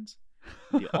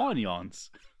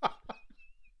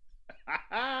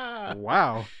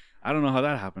 Wow. I don't know how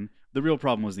that happened. The real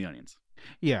problem was the onions.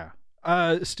 Yeah.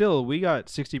 Still, we got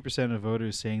 60% of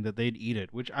voters saying that they'd eat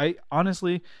it, which I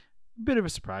honestly, a bit of a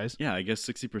surprise. Yeah, I guess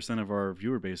 60% of our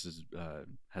viewer base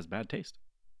has bad taste.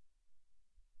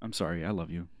 I'm sorry. I love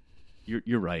you.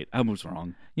 You're right. I was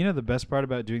wrong. You know, the best part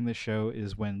about doing this show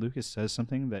is when Lucas says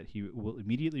something that he will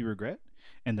immediately regret,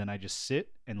 and then I just sit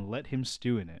and let him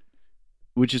stew in it.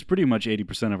 Which is pretty much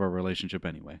 80% of our relationship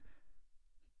anyway.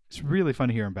 It's really fun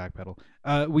to hear him backpedal.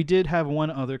 We did have one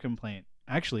other complaint.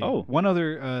 Actually, one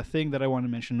other thing that I want to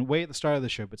mention way at the start of the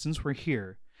show, but since we're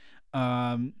here,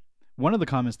 one of the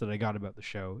comments that I got about the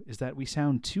show is that we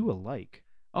sound too alike.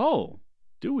 Oh,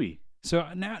 do we? So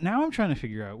now I'm trying to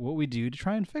figure out what we do to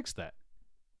try and fix that.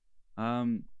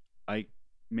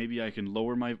 Maybe I can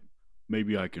lower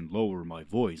my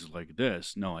voice like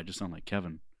this. No, I just sound like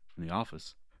Kevin from The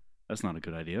Office. That's not a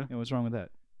good idea. Yeah, what's wrong with that?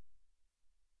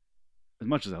 As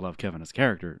much as I love Kevin as a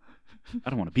character, I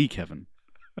don't want to be Kevin.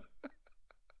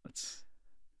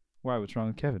 Why? What's wrong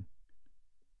with Kevin?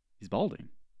 He's balding.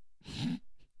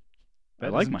 I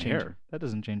like my hair. That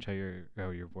doesn't change how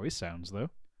your voice sounds,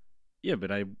 though. Yeah, but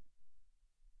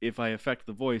if I affect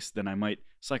the voice, then I might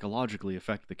psychologically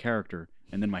affect the character,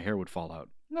 and then my hair would fall out.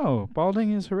 No,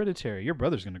 balding is hereditary. Your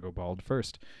brother's going to go bald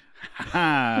first.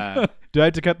 Ha! Do I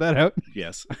have to cut that out?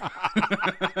 Yes.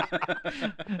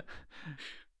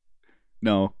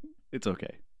 No, it's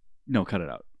okay. No, cut it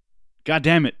out. God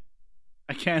damn it.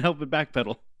 I can't help but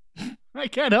backpedal. I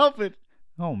can't help it.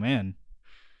 Oh, man.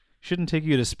 Shouldn't take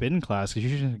you to spin class because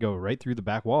you should go right through the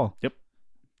back wall. Yep.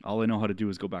 All I know how to do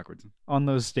is go backwards. On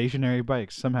those stationary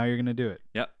bikes. Somehow you're going to do it.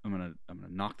 Yep. I'm gonna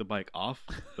knock the bike off,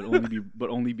 but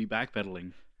only be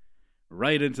backpedaling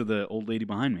right into the old lady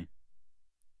behind me.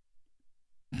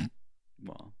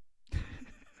 Well,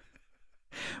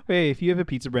 Hey, if you have a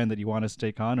pizza brand that you want us to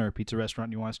take on or a pizza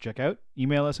restaurant you want us to check out,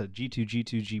 email us at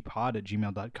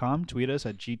g2g2gpod@gmail.com. Tweet us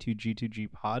at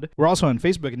g2g2gpod. We're also on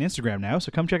Facebook and Instagram now,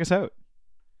 so come check us out.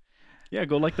 yeah,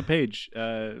 go like the page.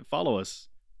 Follow us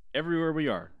everywhere we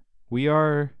are. We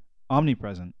are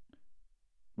omnipresent.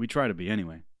 We try to be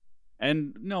anyway.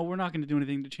 And no, we're not going to do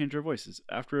anything to change our voices.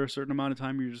 After a certain amount of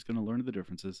time, you're just going to learn the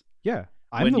differences. Yeah.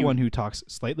 I'm When the you- one who talks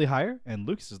slightly higher, and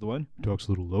Lucas is the one who talks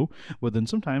a little low, but then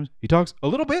sometimes he talks a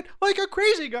little bit like a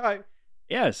crazy guy.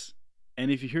 Yes.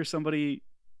 And if you hear somebody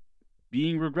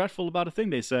being regretful about a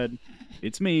thing they said,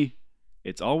 it's me.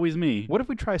 It's always me. What if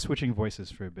we try switching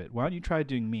voices for a bit? Why don't you try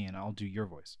doing me and I'll do your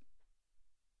voice?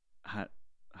 How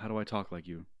do I talk like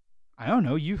you? I don't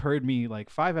know. You've heard me like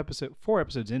 4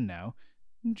 episodes in now.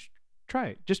 Just try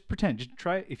it. Just pretend. Just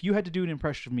try it. If you had to do an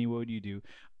impression of me, what would you do?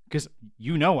 Because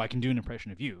you know I can do an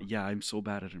impression of you. Yeah, I'm so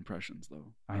bad at impressions, though.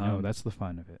 I know. That's the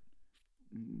fun of it.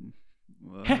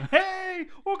 Well, Hey!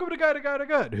 Welcome to Guy to Guy to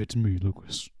God. It's me,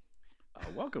 Lucas.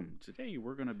 welcome. Today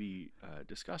we're going to be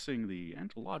discussing the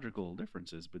ontological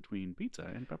differences between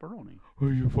pizza and pepperoni. Oh,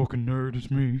 you fucking nerd.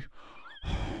 It's me.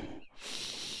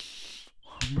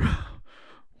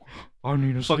 I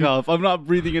need a Fuck off. I'm not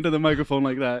breathing into the microphone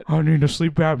like that. I need a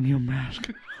sleep apnea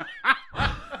mask.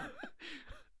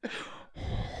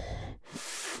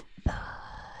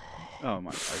 Oh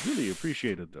my! I really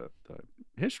appreciated the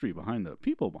history behind the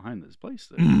people behind this place.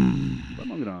 But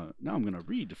I'm gonna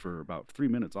read for about 3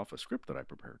 minutes off a script that I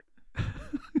prepared.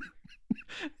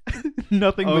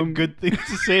 Nothing but good things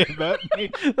to say about me.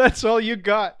 That's all you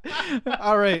got.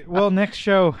 All right. Well, next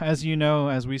show, as you know,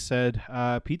 as we said,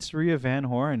 Pizzeria Van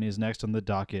Horn is next on the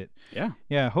docket. Yeah.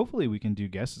 Yeah. Hopefully we can do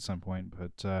guests at some point,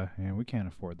 but yeah, we can't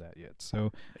afford that yet.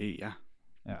 So Hey, yeah.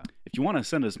 yeah. If you want to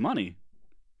send us money,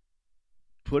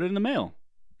 put it in the mail.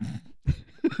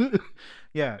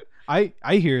 Yeah. I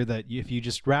hear that if you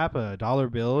just wrap a dollar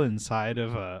bill inside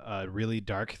of a really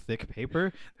dark, thick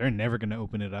paper, they're never going to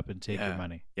open it up and take your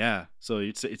money. Yeah. So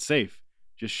it's safe.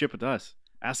 Just ship it to us.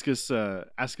 Ask us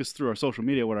through our social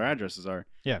media what our addresses are.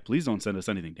 Yeah. Please don't send us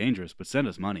anything dangerous, but send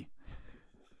us money.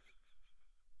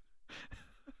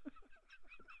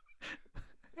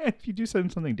 And if you do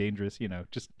send something dangerous,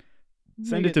 just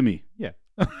Send it to me. Yeah.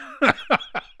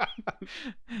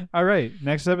 All right.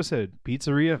 Next episode,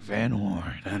 Pizzeria Van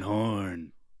Horn. Van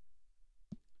Horn.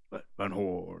 What? Van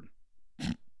Horn.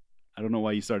 I don't know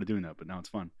why you started doing that, but now it's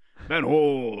fun. Van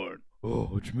Horn.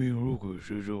 Oh, it's me, Lucas.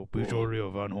 It's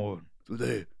Pizzeria Van Horn.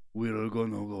 Today we are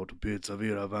gonna go to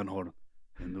Pizzeria Van Horn,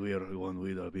 and we are going to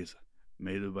eat a pizza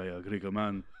made by a Greek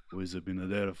man who has been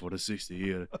there for 60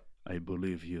 years. I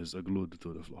believe he is glued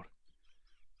to the floor.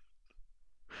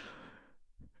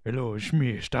 Hello, it's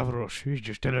me, Stavros. He's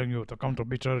just telling you to come to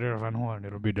Pizzeria Van Horn.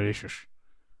 It'll be delicious.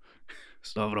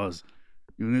 Stavros,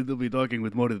 you need to be talking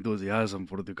with more enthusiasm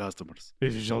for the customers.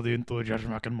 This is all the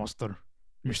enthusiasm I can muster.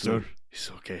 Mister.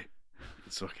 It's okay.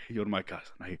 It's okay. You're my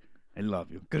cousin. I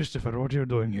love you. Christopher, what are you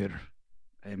doing here?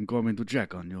 I am coming to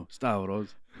check on you,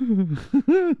 Stavros.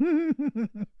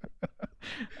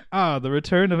 The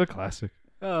return of a classic.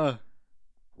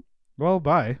 Well,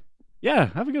 bye. Yeah,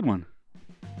 have a good one.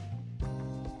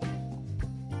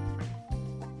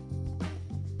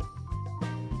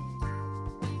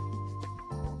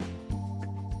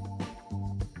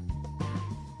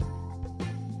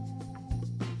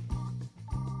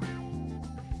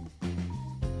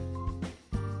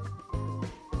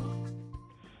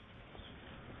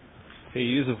 Hey,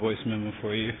 here's a voice memo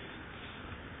for you.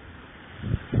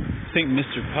 I think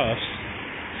Mr. Puffs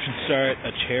should start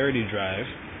a charity drive,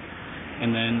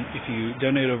 and then if you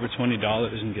donate over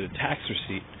 $20 and get a tax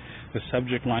receipt, the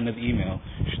subject line of the email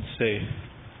should say,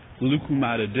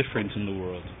 "Lukumata different in the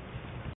world."